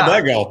 yeah. How'd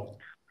that go?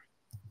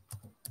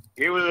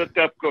 He was a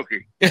tough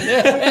cookie. Poor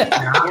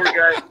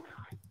guy.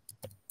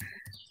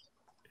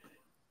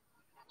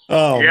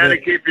 Oh, you had to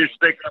keep your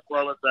stick up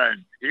all the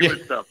time. He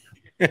was tough.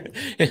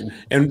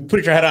 And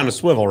put your head on a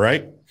swivel,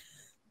 right?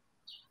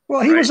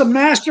 Well, he was a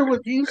master.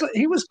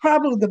 He was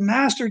probably the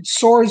mastered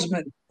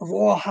swordsman of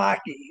all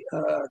hockey.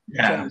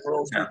 John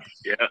Brophy.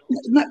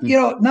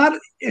 Yeah. Not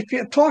if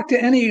you talk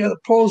to any of the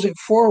opposing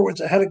forwards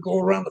that had to go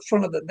around the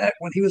front of the net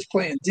when he was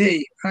playing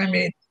D. I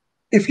mean,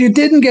 if you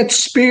didn't get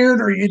speared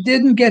or you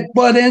didn't get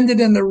butt ended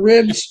in the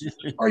ribs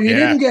or you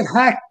didn't get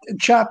hacked and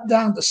chopped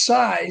down to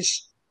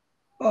size,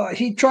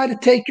 he'd try to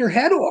take your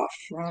head off.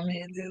 I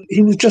mean,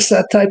 he was just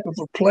that type of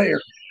a player.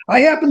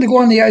 I happened to go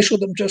on the ice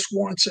with him just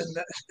once, and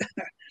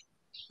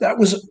that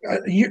was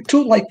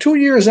 2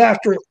 years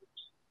after.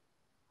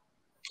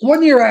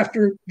 1 year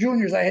after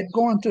juniors, I had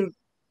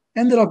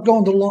ended up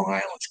going to Long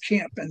Island's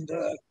camp, and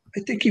I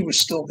think he was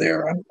still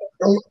there.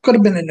 Or could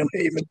have been in New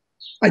Haven.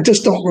 I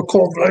just don't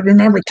recall, but I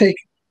remember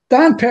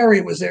Don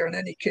Perry was there in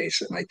any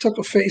case, and I took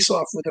a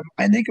face-off with him.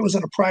 I think it was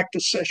in a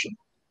practice session.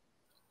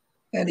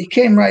 And he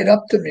came right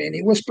up to me, and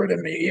he whispered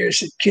in my ear, he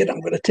said, "Kid, I'm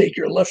going to take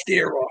your left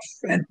ear off."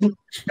 And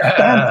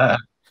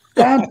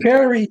Don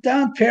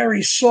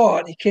Perry saw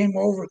it. He came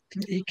over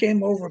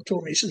to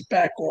him. He says,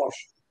 "Back off."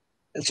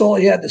 That's all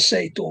he had to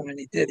say to him, and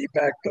he did. He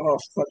backed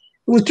off. But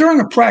it was during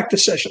a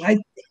practice session. I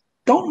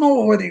don't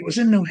know whether he was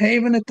in New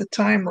Haven at the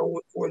time or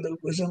whether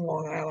it was in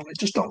Long Island. I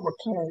just don't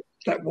recall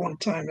that one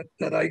time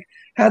that I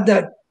had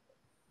that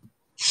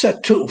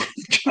set to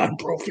John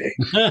Brophy.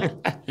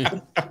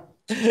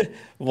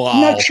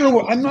 Wow.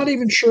 I'm not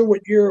even sure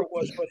what year it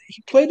was, but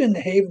he played in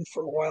New Haven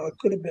for a while. It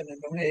could have been in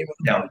New Haven.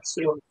 Yeah.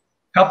 A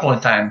couple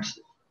of times.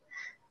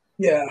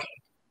 Yeah.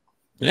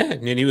 Yeah,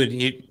 and he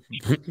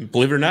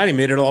believe it or not, he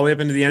made it all the way up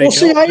into the NHL.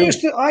 Well,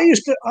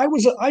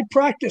 see, I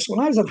practiced when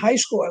I was in high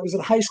school. I was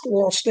a high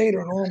school all-stater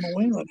in all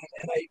New England,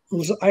 and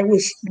I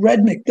was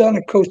Red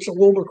McDonough coached the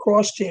Wilbur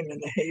Cross team in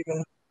New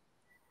Haven,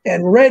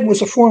 and Red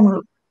was a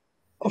former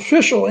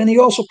official, and he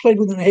also played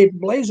with the New Haven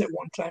Blaze at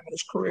one time in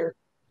his career.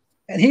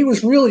 And he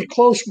was really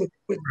close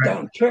with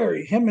Don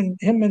Perry. Him and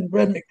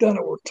Red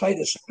McDonough were tight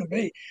as can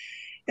be.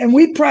 And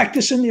we'd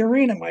practice in the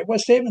arena, my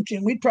West Haven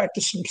team. We'd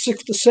practice from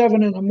 6 to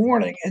 7 in the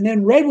morning. And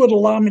then Red would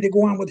allow me to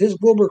go on with his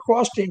Wilbur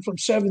Cross team from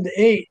 7 to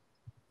 8.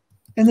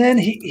 And then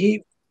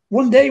he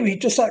one day, we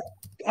just out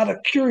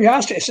of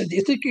curiosity, I said, "Do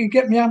you think you can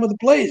get me on with the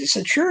Blaze?" He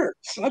said, "Sure." I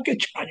said, "I'll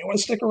get you on. You want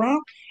to stick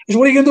around?" He said,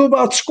 "What are you going to do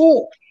about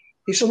school?"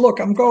 He said, "Look,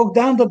 I'm going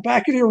down to the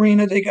back of the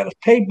arena. They got a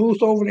pay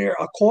booth over there.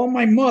 I'll call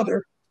my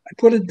mother. I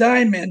put a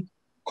dime in.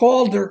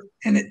 Called her,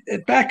 and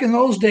back in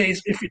those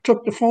days, if you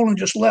took the phone and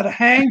just let it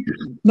hang,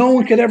 no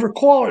one could ever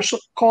call her. So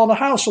call the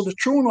house, so the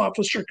truant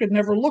officer could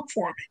never look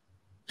for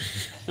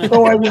me.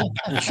 So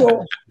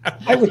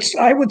I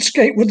would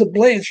skate with the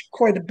Blaze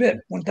quite a bit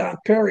when Don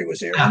Perry was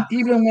there, and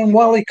even when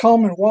Wally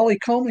Coleman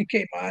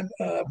came on,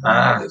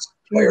 this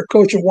player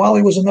coach, and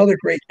Wally was another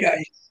great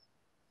guy,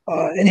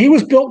 and he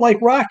was built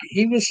like Rocky.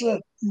 He was a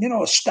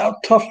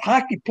stout, tough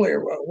hockey player,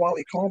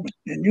 Wally Coleman,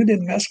 and you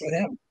didn't mess with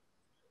him.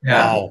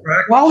 Yeah.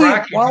 Wow.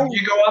 Rocky, did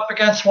you go up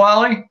against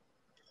Wally?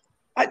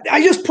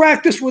 I just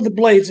practiced with the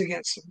Blades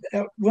against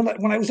him.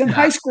 When I was in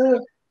high school,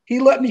 he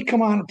let me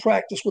come on and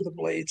practice with the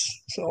Blades.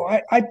 So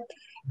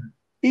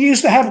he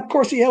used to have, of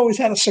course, he always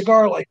had a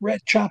cigar like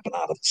Red chomping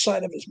out of the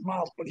side of his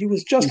mouth, but he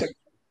was just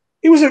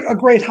a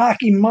great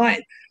hockey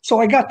mind. So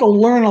I got to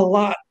learn a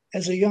lot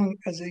as a young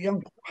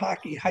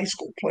hockey high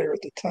school player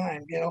at the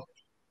time.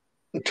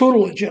 The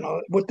tutelage,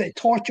 what they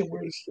taught you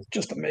was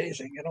just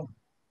amazing.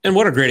 And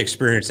what a great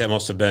experience that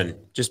must have been.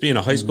 Just being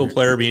a high school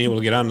player, being able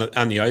to get on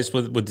the ice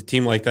with the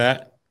team like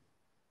that.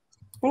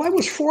 Well, I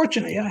was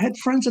fortunate. I had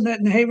friends in that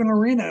New Haven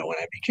arena when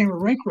I became a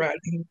rink rat.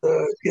 And,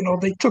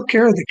 they took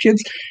care of the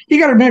kids. You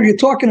got to remember, you're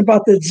talking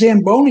about the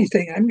Zamboni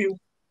thing. I mean,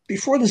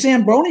 before the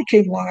Zamboni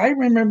came along, I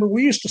remember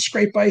we used to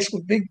scrape ice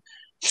with big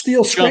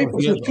steel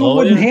scrapers with two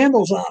wooden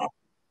handles on them.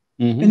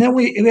 Mm-hmm. And then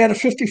we had a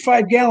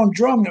 55-gallon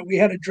drum that we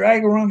had to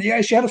drag around the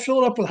ice. You had to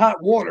fill it up with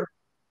hot water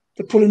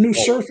to put a new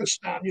surface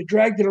down. You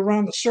dragged it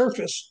around the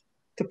surface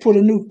to put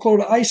a new coat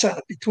of ice on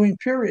it between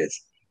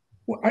periods.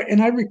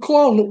 And I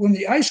recall that when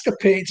the Ice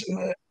Capades,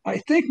 I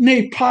think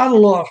Nate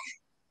Podoloff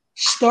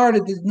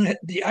started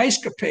the Ice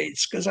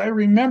Capades, because I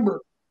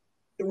remember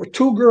there were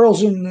two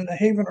girls in the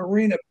Haven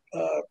Arena,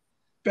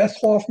 Beth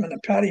Hoffman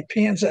and Patty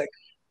Panzak.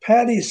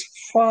 Patty's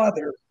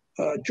father,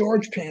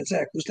 George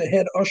Panzak, was the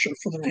head usher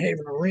for the New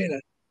Haven Arena.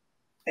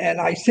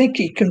 And I think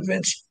he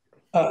convinced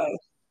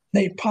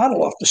Nate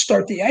Podoloff to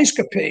start the Ice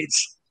Capades,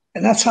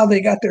 and that's how they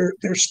got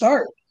their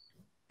start.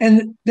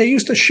 And they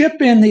used to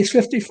ship in these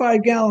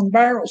 55-gallon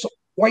barrels of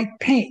white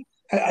paint.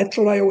 That's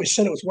what I always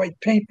said, it was white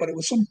paint, but it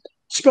was some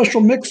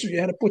special mixer you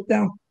had to put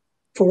down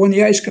for when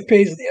the Ice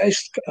Capades and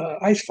the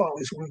ice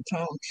follies were in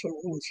town.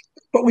 So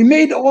but we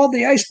made all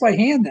the ice by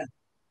hand then.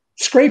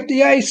 Scraped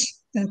the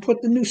ice, and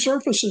put the new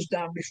surfaces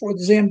down before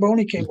the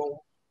Zamboni came over.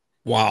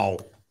 Wow.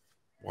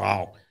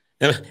 Wow.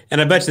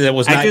 And I bet you that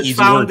was not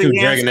easy work too,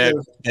 dragging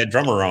that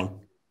drum around.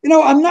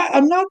 I'm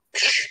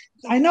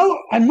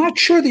not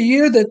sure the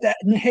year that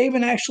New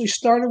Haven actually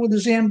started with the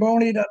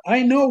Zamboni. That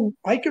I know,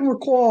 I can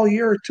recall a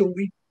year or two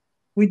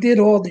we did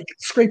all the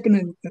scraping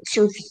and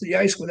surface the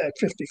ice with that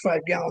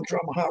 55-gallon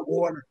drum of hot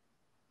water,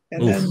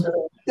 and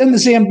then the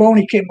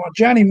Zamboni came on.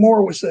 Johnny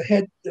Moore was the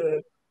head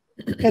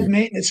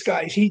maintenance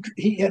guy. He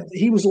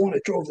was the one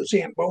that drove the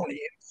Zamboni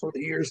for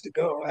the years to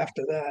go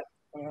after that.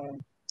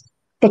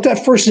 But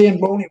that first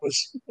Zamboni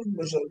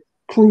was a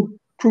crude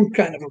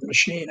kind of a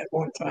machine at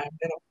one time.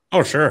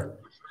 Oh, sure.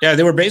 Yeah,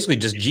 they were basically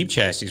just Jeep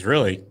chassis,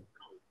 really.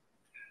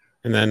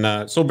 And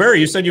then, so Barry,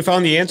 you said you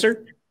found the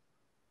answer?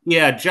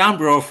 Yeah, John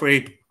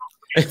Brophy.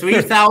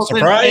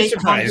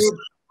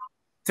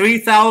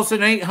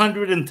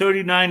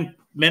 3,839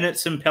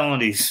 minutes and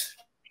penalties.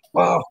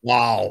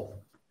 Wow.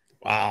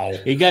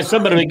 He got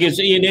somebody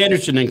against Ian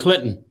Anderson and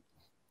Clinton.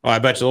 Oh, I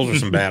bet you those are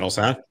some battles,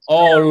 huh?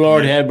 Oh,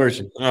 Lord have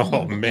mercy.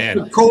 Oh, man.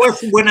 Of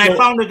course, when I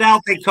found it out,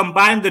 they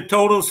combined the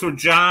totals for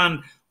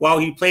John while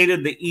he played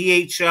in the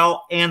EHL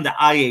and the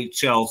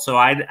IHL. So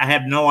I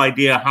have no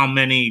idea how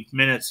many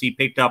minutes he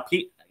picked up.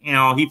 He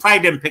probably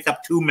didn't pick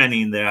up too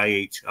many in the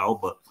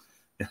IHL, but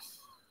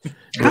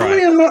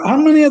how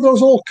many of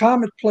those old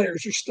Comet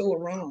players are still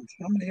around?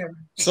 How many of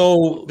them?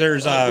 So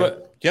there's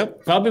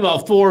probably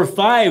about 4 or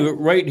 5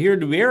 right here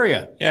in the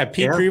area. Yeah,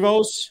 Pete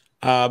Krivos,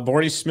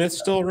 Bordy Smith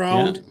still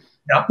around.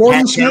 Yeah.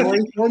 Gordon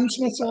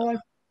Smith's alive.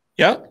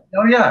 Yep.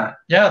 Oh yeah.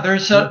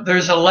 There's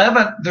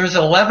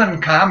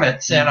 11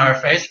 Comets in our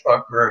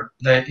Facebook group,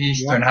 the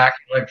Eastern Hockey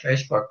League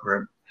Facebook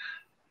group.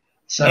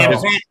 So and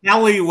Pat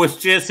Kelly was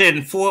just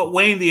in Fort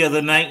Wayne the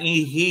other night.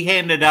 He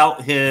handed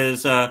out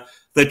his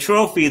the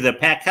trophy, the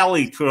Pat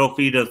Kelly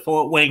trophy, to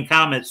Fort Wayne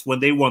Comets when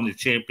they won the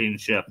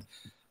championship.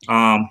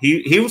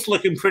 He was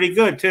looking pretty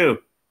good too.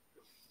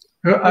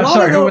 I'm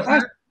sorry, who was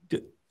that?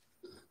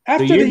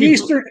 After the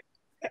Eastern.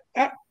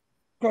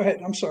 Go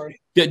ahead. I'm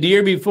sorry. The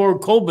year before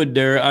COVID,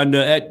 there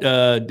at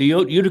the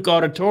Utica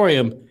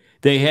Auditorium,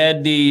 they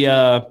had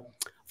the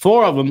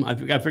 4 of them.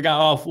 I forgot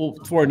all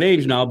 4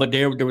 names now, but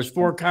there was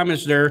 4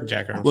 Comets there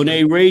when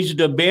they raised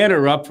the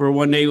banner up for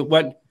when they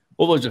went.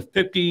 What was it?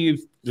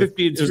 50.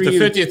 It was the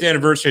 50th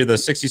anniversary of the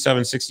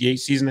 67-68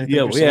 season. I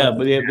think,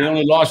 but they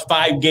only lost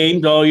 5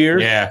 games all year.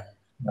 Yeah.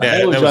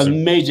 That was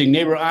amazing.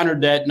 They were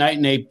honored that night,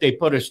 and they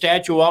put a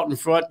statue out in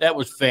front. That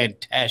was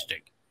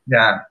fantastic.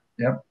 Yeah.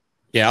 Yep.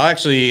 Yeah, I'll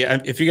actually,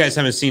 if you guys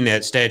haven't seen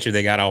that statue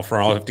they got out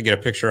front, I'll have to get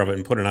a picture of it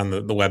and put it on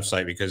the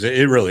website because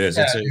it really is.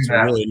 It's a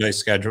really nice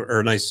schedule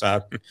or nice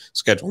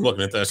schedule. I'm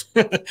looking at this.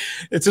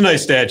 It's a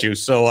nice statue.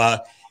 So,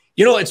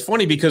 it's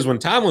funny because when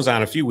Tom was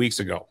on a few weeks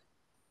ago,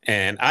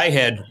 and I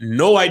had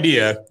no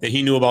idea that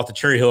he knew about the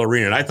Cherry Hill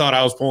Arena. And I thought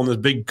I was pulling this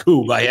big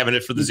coup by having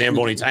it for the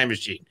Zamboni Time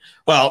Machine.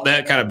 Well,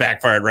 that kind of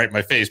backfired right in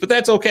my face, but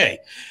that's okay.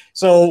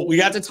 So we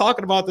got to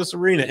talking about this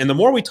arena. And the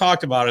more we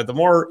talked about it, the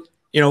more,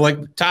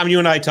 like Tom, you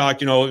and I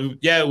talked,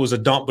 it was a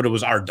dump, but it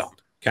was our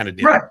dump kind of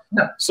deal. Right.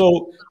 Yeah.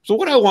 So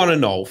what I want to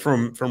know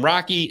from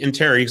Rocky and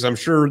Terry, because I'm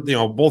sure,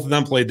 both of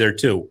them played there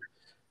too.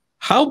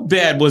 How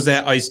bad was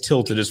that ice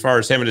tilted as far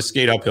as having to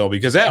skate uphill?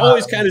 Because that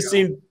always kind of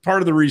seemed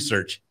part of the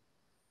research.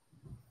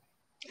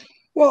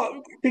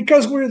 Well,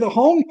 because we're the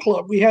home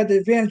club, we had the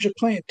advantage of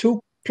playing 2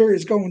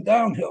 periods going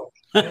downhill.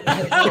 You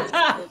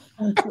got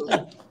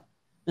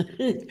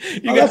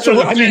to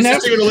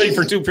the league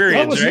for 2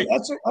 periods, right?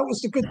 That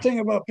was the good thing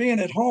about being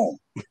at home.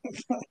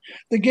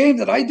 The game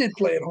that I did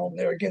play at home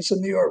there against the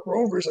New York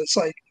Rovers, it's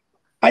like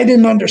I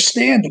didn't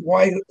understand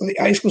why the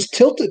ice was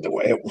tilted the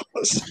way it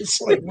was. It's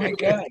like, my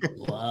God,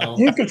 wow.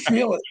 You could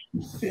feel it.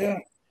 Yeah.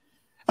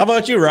 How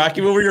about you,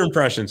 Rocky? What were your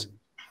impressions?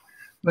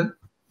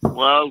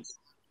 Well,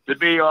 to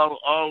me, all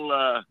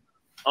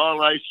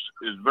ice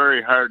is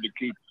very hard to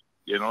keep,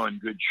 in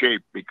good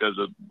shape because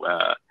of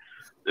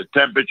the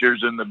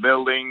temperatures in the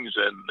buildings,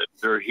 and if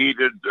they're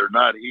heated, they're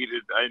not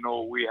heated. I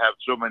know we have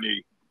so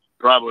many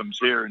problems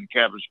here in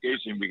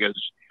Kapuskasing because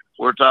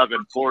we're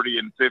talking 40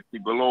 and 50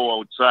 below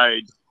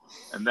outside,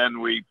 and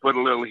then we put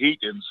a little heat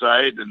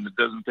inside, and it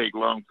doesn't take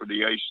long for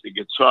the ice to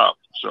get soft.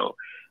 So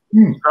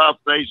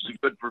soft ice is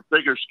good for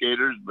figure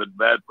skaters, but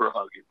bad for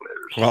hockey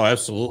players. Well,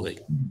 absolutely.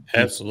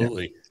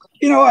 Absolutely.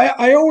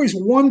 I always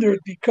wondered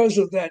because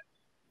of that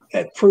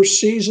first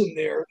season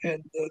there,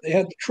 and they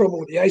had the trouble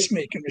with the ice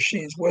making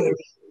machines, whether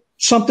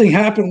something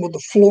happened with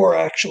the floor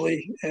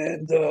actually,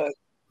 and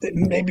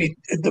maybe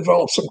it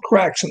developed some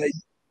cracks, and they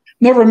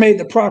never made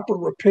the proper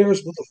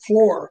repairs with the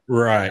floor.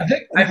 Right.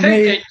 I think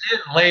they did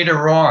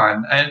later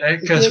on,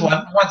 because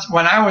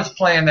when I was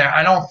playing there,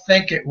 I don't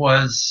think it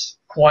was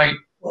quite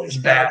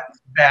bad.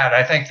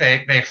 I think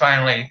they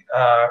finally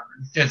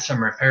did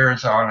some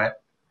repairs on it,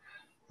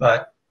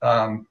 but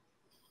I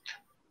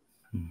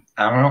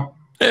don't know.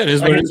 It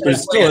is, but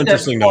it's still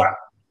interesting though.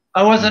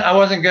 I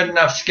wasn't good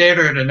enough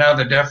skater to know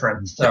the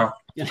difference. So,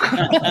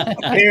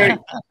 Harry,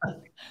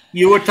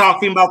 you were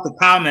talking about the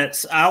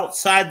Comets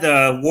outside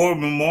the War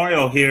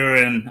Memorial here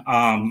in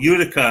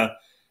Utica.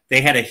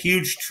 they had a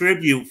huge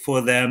tribute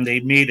for them. They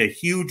made a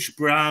huge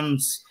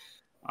bronze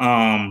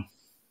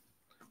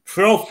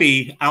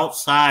trophy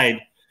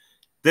outside.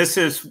 This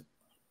is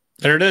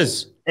there. It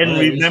is in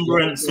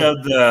remembrance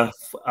of the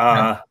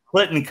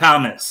Clinton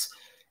Comets.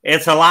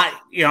 It's a lot,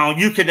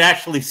 you could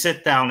actually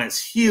sit down.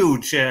 It's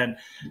huge. And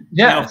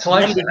it's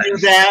like to do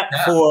that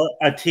for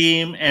a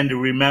team and to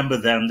remember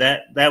them,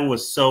 that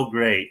was so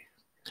great.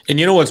 And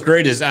you know what's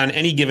great is on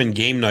any given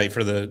game night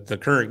for the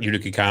current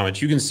Utica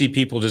Comets, you can see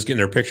people just getting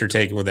their picture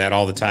taken with that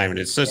all the time. And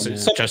it's just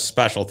it's such a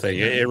special thing.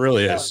 It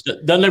really is.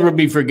 They'll never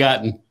be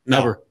forgotten.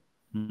 Never.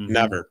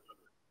 Never.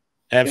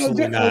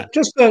 Absolutely not.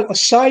 Just a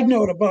side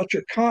note about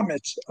your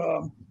Comets.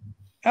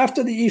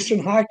 After the Eastern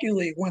Hockey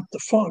League went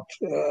defunct,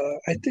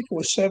 I think it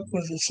was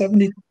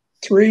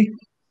 73?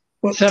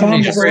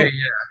 73,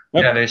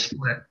 yeah, they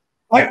split.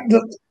 I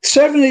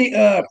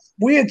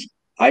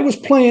was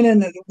playing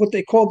in what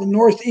they called the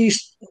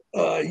Northeast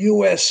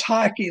U.S.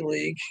 Hockey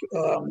League.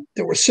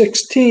 There were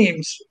 6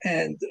 teams,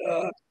 and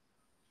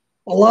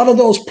a lot of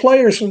those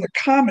players from the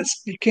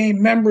Comets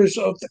became members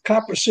of the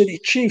Copper City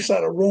Chiefs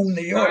out of Rome,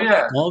 New York. Oh,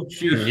 yeah. Oh,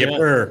 geez,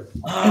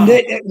 And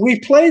we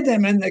played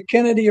them in the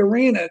Kennedy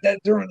Arena. It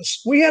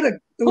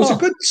was a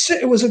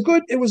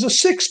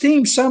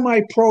 6-team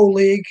semi-pro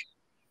league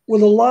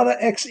with a lot of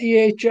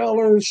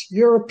ex-EHLers,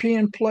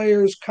 European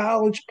players,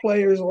 college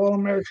players,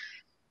 All-Americans.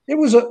 It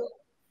was a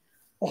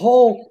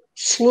whole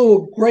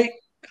slew of great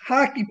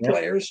hockey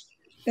players.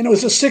 And it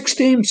was a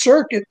 6-team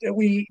circuit that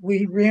we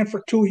ran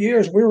for 2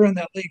 years. We were in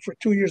that league for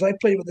 2 years. I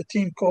played with a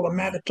team called the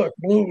Mattituck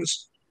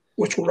Blues,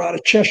 which were out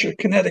of Cheshire,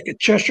 Connecticut.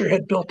 Cheshire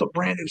had built a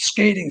brand new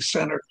skating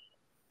center,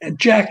 and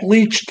Jack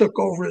Leach took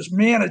over as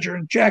manager.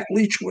 And Jack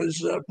Leach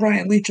was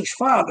Brian Leach's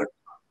father.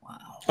 Wow!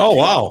 Oh,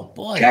 wow!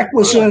 Boy, Jack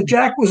was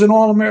an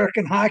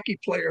All-American hockey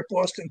player at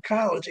Boston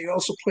College. He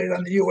also played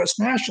on the U.S.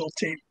 national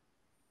team.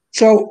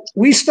 So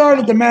we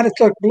started the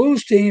Mattituck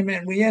Blues team,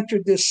 and we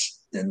entered this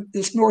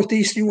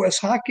Northeast U.S.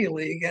 Hockey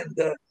League, and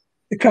the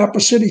Copper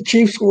City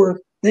Chiefs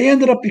they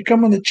ended up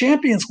becoming the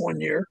champions one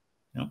year.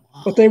 Wow.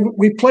 But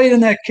we played in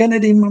that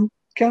Kennedy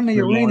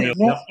Arena in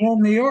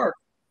Rome, New York,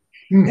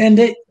 and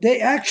they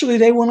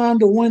went on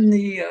to win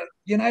the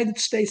United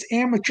States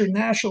Amateur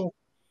National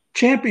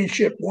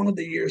Championship one of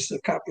the years,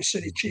 the Copper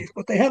City Chiefs.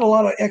 But they had a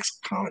lot of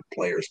ex-Comet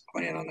players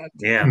playing on that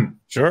team. Yeah,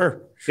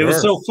 sure. It was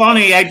so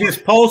funny. I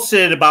just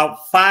posted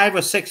about 5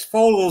 or 6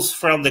 photos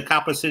from the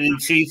Copper City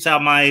Chiefs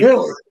on my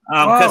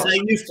because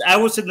I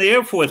was in the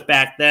Air Force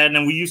back then,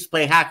 and we used to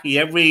play hockey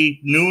every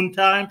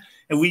noontime,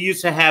 and we used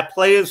to have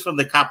players from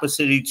the Copper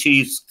City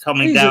Chiefs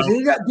coming down.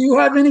 Do you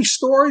have any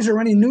stories or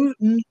any new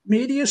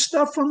media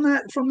stuff from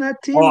that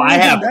team? Oh, I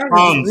have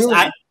tons.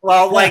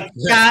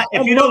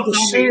 If you don't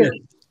know me,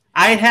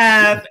 I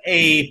have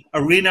a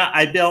arena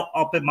I built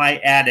up in my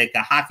attic,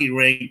 a hockey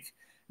rink,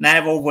 and I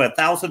have over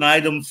 1,000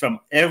 items from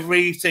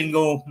every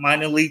single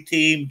minor league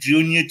team,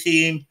 junior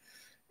team.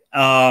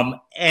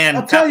 And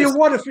I'll tell you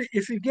what, if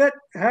you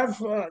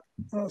have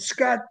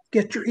Scott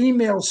get your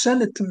email,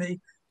 send it to me.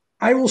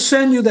 I will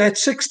send you that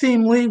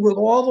 6-team league with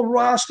all the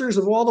rosters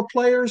of all the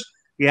players.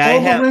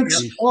 Yeah,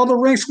 all the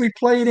rinks we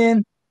played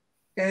in,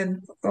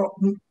 and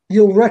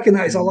you'll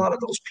recognize a lot of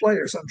those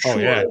players, I'm sure. Oh,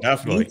 yeah,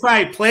 definitely. You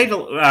probably played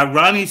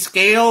Ronnie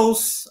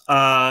Scales,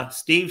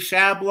 Steve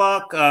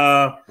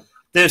Shablock.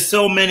 There's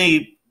so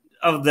many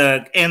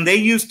and they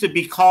used to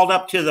be called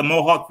up to the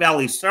Mohawk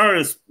Valley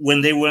Stars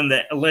when they were in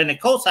the Atlantic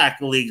Coast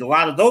Hockey League. A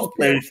lot of those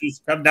players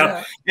used to come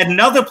down. Yeah.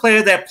 Another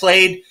player that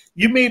played,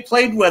 you may have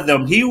played with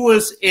him. He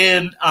was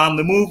in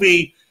the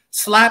movie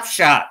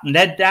Slapshot,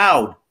 Ned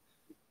Dowd.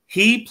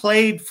 He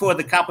played for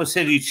the Copper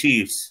City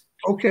Chiefs.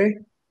 Okay.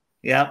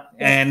 Yeah,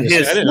 and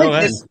they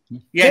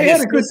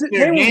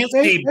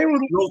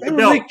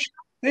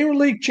were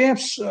league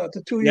champs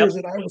the 2 years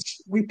that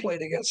we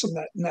played against them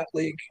in that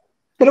league.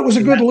 But it was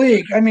a good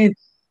league. I mean,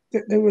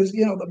 there was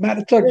the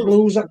Mattituck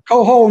Blues.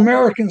 Coho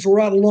Americans were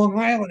out of Long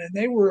Island, and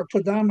they were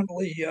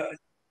predominantly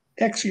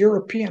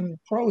ex-European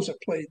pros that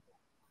played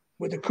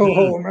with the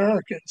Coho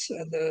Americans.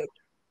 And of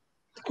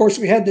course,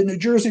 we had the New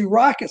Jersey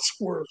Rockets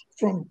were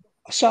from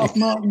South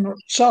Mountain.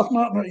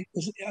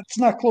 It's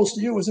not close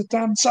to you, is it,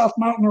 Tom? South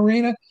Mountain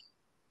Arena,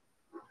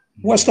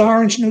 West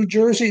Orange, New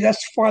Jersey.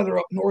 That's farther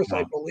up north,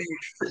 I believe.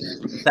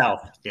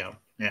 South, yeah.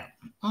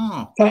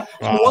 Oh.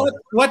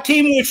 What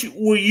team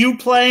were you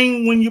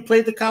playing when you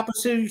played the Copper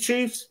City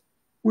Chiefs?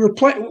 We were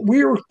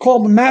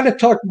called the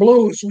Mattituck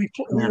Blues. We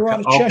were out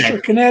of Cheshire,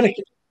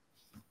 Connecticut.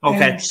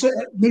 Okay. And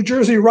New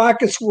Jersey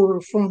Rockets were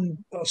from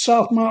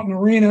South Mountain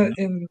Arena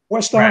in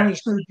West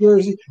Orange, New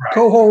Jersey. Right.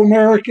 Coho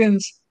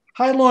Americans.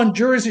 High Lawn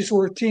Jerseys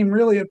were a team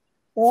really of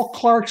all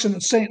Clarkson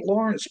and St.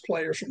 Lawrence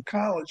players from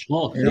college.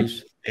 Oh, they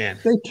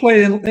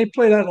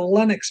played out of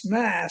Lenox,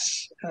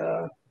 Mass.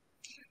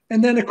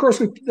 And then, of course,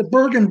 the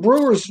Bergen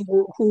Brewers,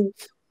 who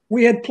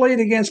we had played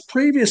against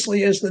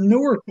previously as the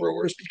Newark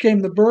Brewers, became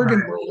the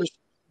Bergen Brewers.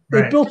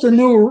 They built a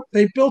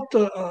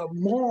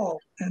mall,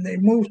 and they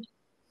moved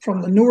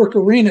from the Newark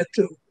Arena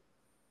to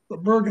the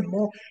Bergen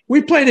Mall.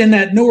 We played in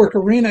that Newark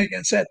Arena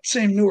against that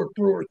same Newark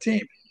Brewer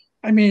team.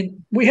 I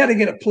mean, we had to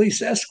get a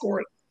police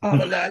escort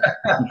out of that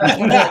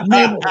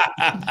neighborhood.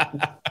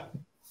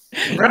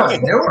 Really,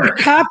 The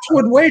cops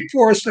would wait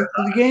for us for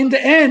the game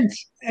to end,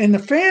 and the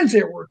fans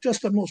there were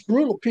just the most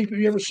brutal people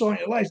you ever saw in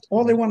your life.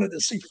 All they wanted to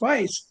see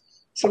fights.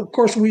 So, of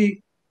course,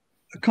 we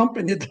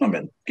accompanied them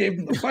and gave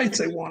them the fights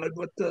they wanted.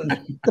 But the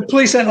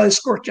police had to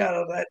escort you out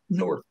of that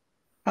Newark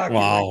hockey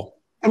rink.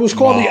 It was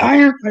called the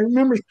Iron. I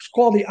remember it was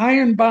called the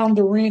Ironbound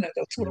Arena.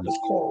 That's what it was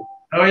called.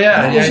 Oh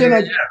yeah,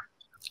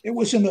 it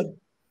was in a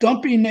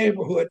dumpy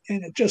neighborhood,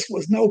 and it just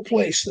was no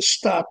place to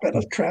stop at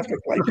a traffic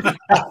light.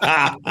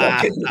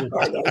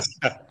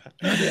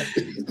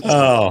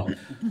 Oh,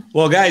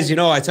 well, guys,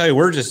 I tell you,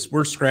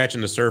 we're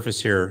scratching the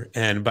surface here,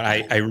 but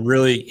I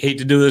really hate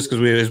to do this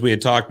because as we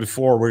had talked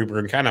before, we were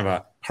in kind of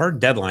a hard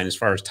deadline as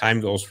far as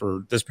time goes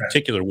for this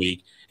particular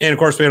week, and of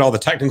course we had all the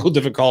technical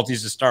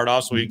difficulties to start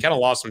off, so we kind of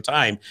lost some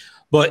time.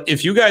 But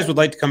if you guys would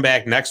like to come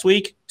back next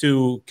week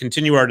to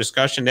continue our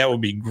discussion, that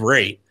would be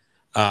great.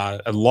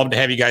 I'd love to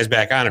have you guys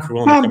back on if you're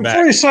willing to come back.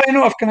 Before you sign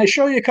off, can I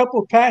show you a couple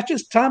of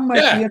patches? Tom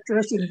might be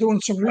interested in doing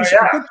some research.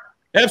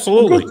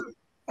 Absolutely.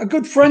 A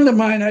good friend of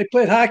mine I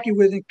played hockey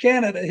with in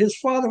Canada. His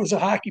father was a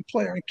hockey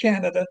player in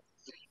Canada.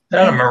 He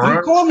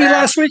called me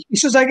last week. He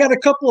says, I got a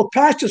couple of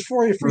patches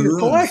for you for your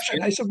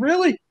collection. I said,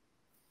 really?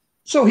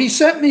 So he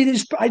sent me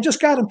these. I just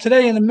got them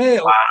today in the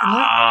mail.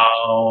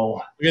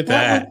 Wow. Look at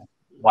that.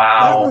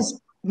 Wow. That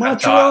was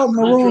Montreal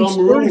Maroons,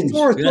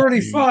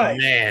 34-35.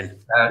 Man.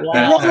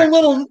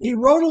 He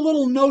wrote a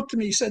little note to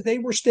me. He said they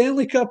were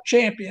Stanley Cup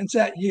champions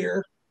that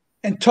year.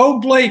 And Toe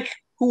Blake,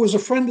 who was a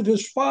friend of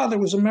his father,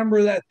 was a member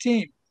of that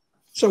team.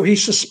 So he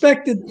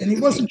suspected, and he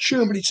wasn't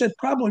sure, but he said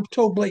probably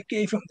Toe Blake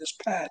gave him this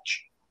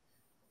patch.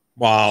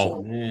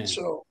 Wow. And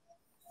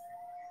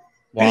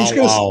he's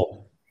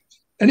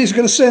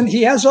going to send,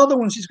 he has other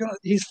ones.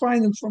 He's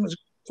finding from his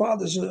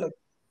father's,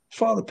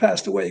 father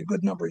passed away a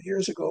good number of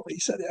years ago, but he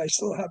said, I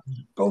still have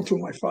gone through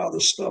my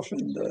father's stuff.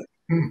 And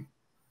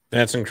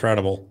that's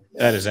incredible.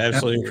 That is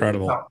absolutely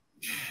incredible.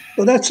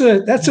 So that's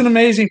an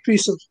amazing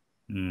piece of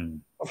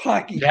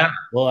hockey. Yeah.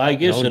 Well, I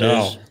guess it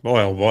is.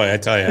 Boy, oh boy, I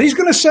tell you. He's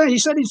going to he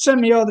said he'd send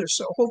me others.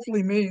 So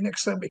hopefully maybe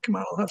next time we come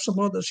out, I'll have some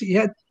others.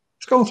 He's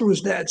going through his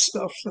dad's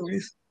stuff. So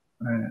he's.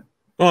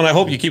 Well, and I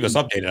hope you keep us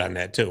updated on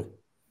that too.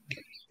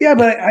 Yeah,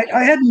 but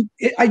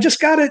I just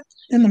got it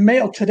in the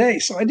mail today,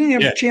 so I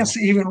didn't have a chance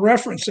to even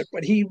reference it.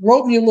 But he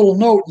wrote me a little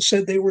note and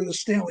said they were the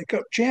Stanley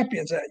Cup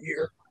champions that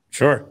year.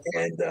 Sure.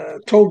 And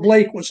Toe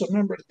Blake was a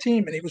member of the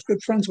team, and he was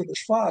good friends with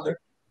his father.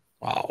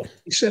 Wow.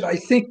 He said, I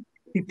think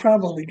he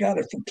probably got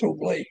it from Toe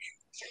Blake.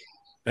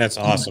 That's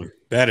awesome.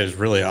 That is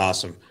really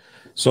awesome.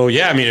 So,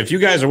 yeah, I mean, if you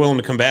guys are willing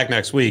to come back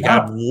next week,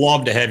 I'd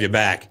love to have you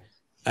back.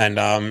 And,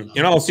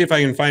 I'll see if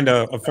I can find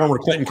a former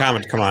Clinton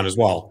comic to come on as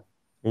well.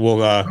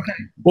 We'll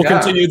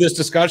continue this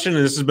discussion,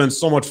 and this has been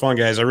so much fun,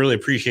 guys. I really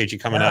appreciate you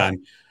coming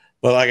on.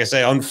 But like I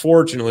say,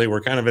 unfortunately,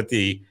 we're kind of at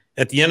the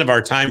end of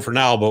our time for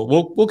now, but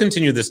we'll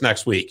continue this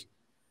next week.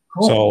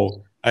 Cool.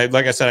 So,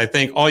 like I said, I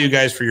thank all you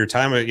guys for your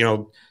time.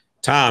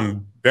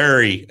 Tom,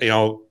 Barry,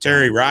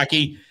 Terry,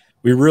 Rocky,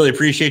 we really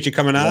appreciate you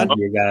coming on.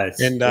 You guys.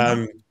 And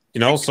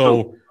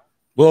so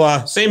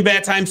we'll same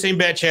bat time, same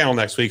bat channel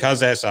next week.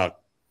 How's that sound?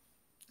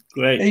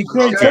 Great. Hey,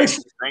 Greg,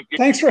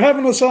 thanks for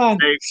having us on.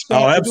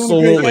 Oh,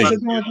 absolutely. You're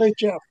doing a great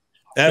job.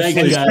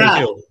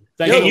 Absolutely.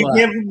 Can you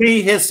give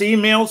me his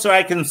email so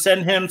I can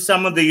send him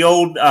some of the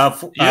old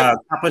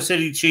Copper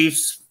City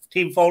Chiefs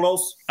team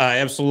photos? I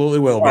absolutely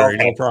will, Barry.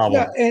 No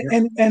problem. Yeah,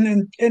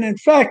 and in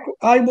fact,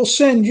 I will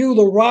send you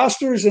the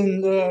rosters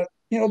and the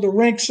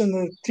rinks and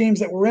the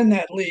teams that were in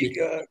that league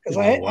because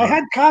I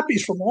had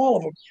copies from all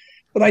of them.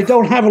 But I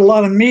don't have a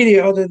lot of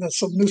media other than a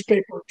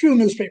few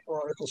newspaper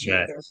articles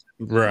here there.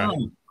 Right.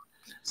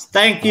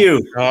 Thank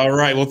you. All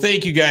right. Well,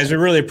 thank you guys. I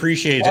really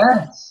appreciate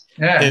it.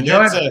 Yeah,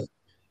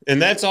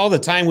 and that's all the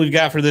time we've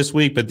got for this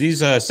week. But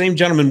these same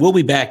gentlemen will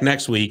be back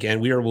next week, and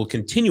will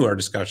continue our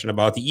discussion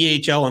about the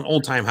EHL and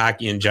old-time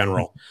hockey in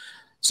general.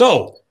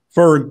 So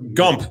for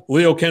Gump,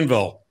 Leo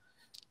Kinville,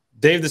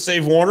 Dave the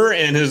Save Warner,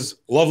 and his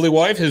lovely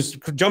wife has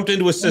jumped in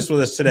to assist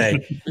with us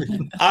today.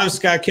 I'm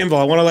Scott Kimball.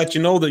 I want to let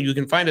you know that you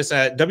can find us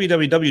at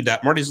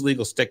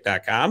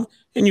www.martyslegalstick.com,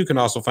 and you can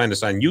also find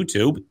us on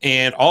YouTube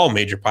and all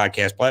major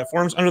podcast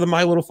platforms under the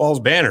My Little Falls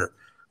banner.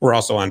 We're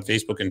also on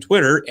Facebook and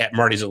Twitter at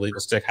Marty's Illegal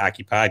Stick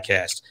Hockey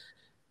Podcast.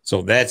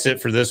 So that's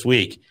it for this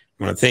week.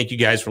 I want to thank you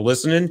guys for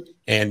listening,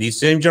 and these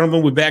same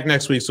gentlemen will be back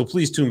next week, so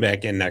please tune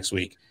back in next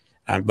week.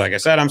 Like I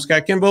said, I'm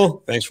Scott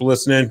Kimball. Thanks for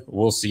listening.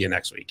 We'll see you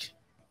next week.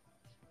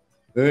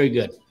 Very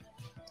good.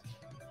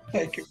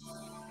 Thank you.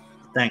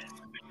 Thanks.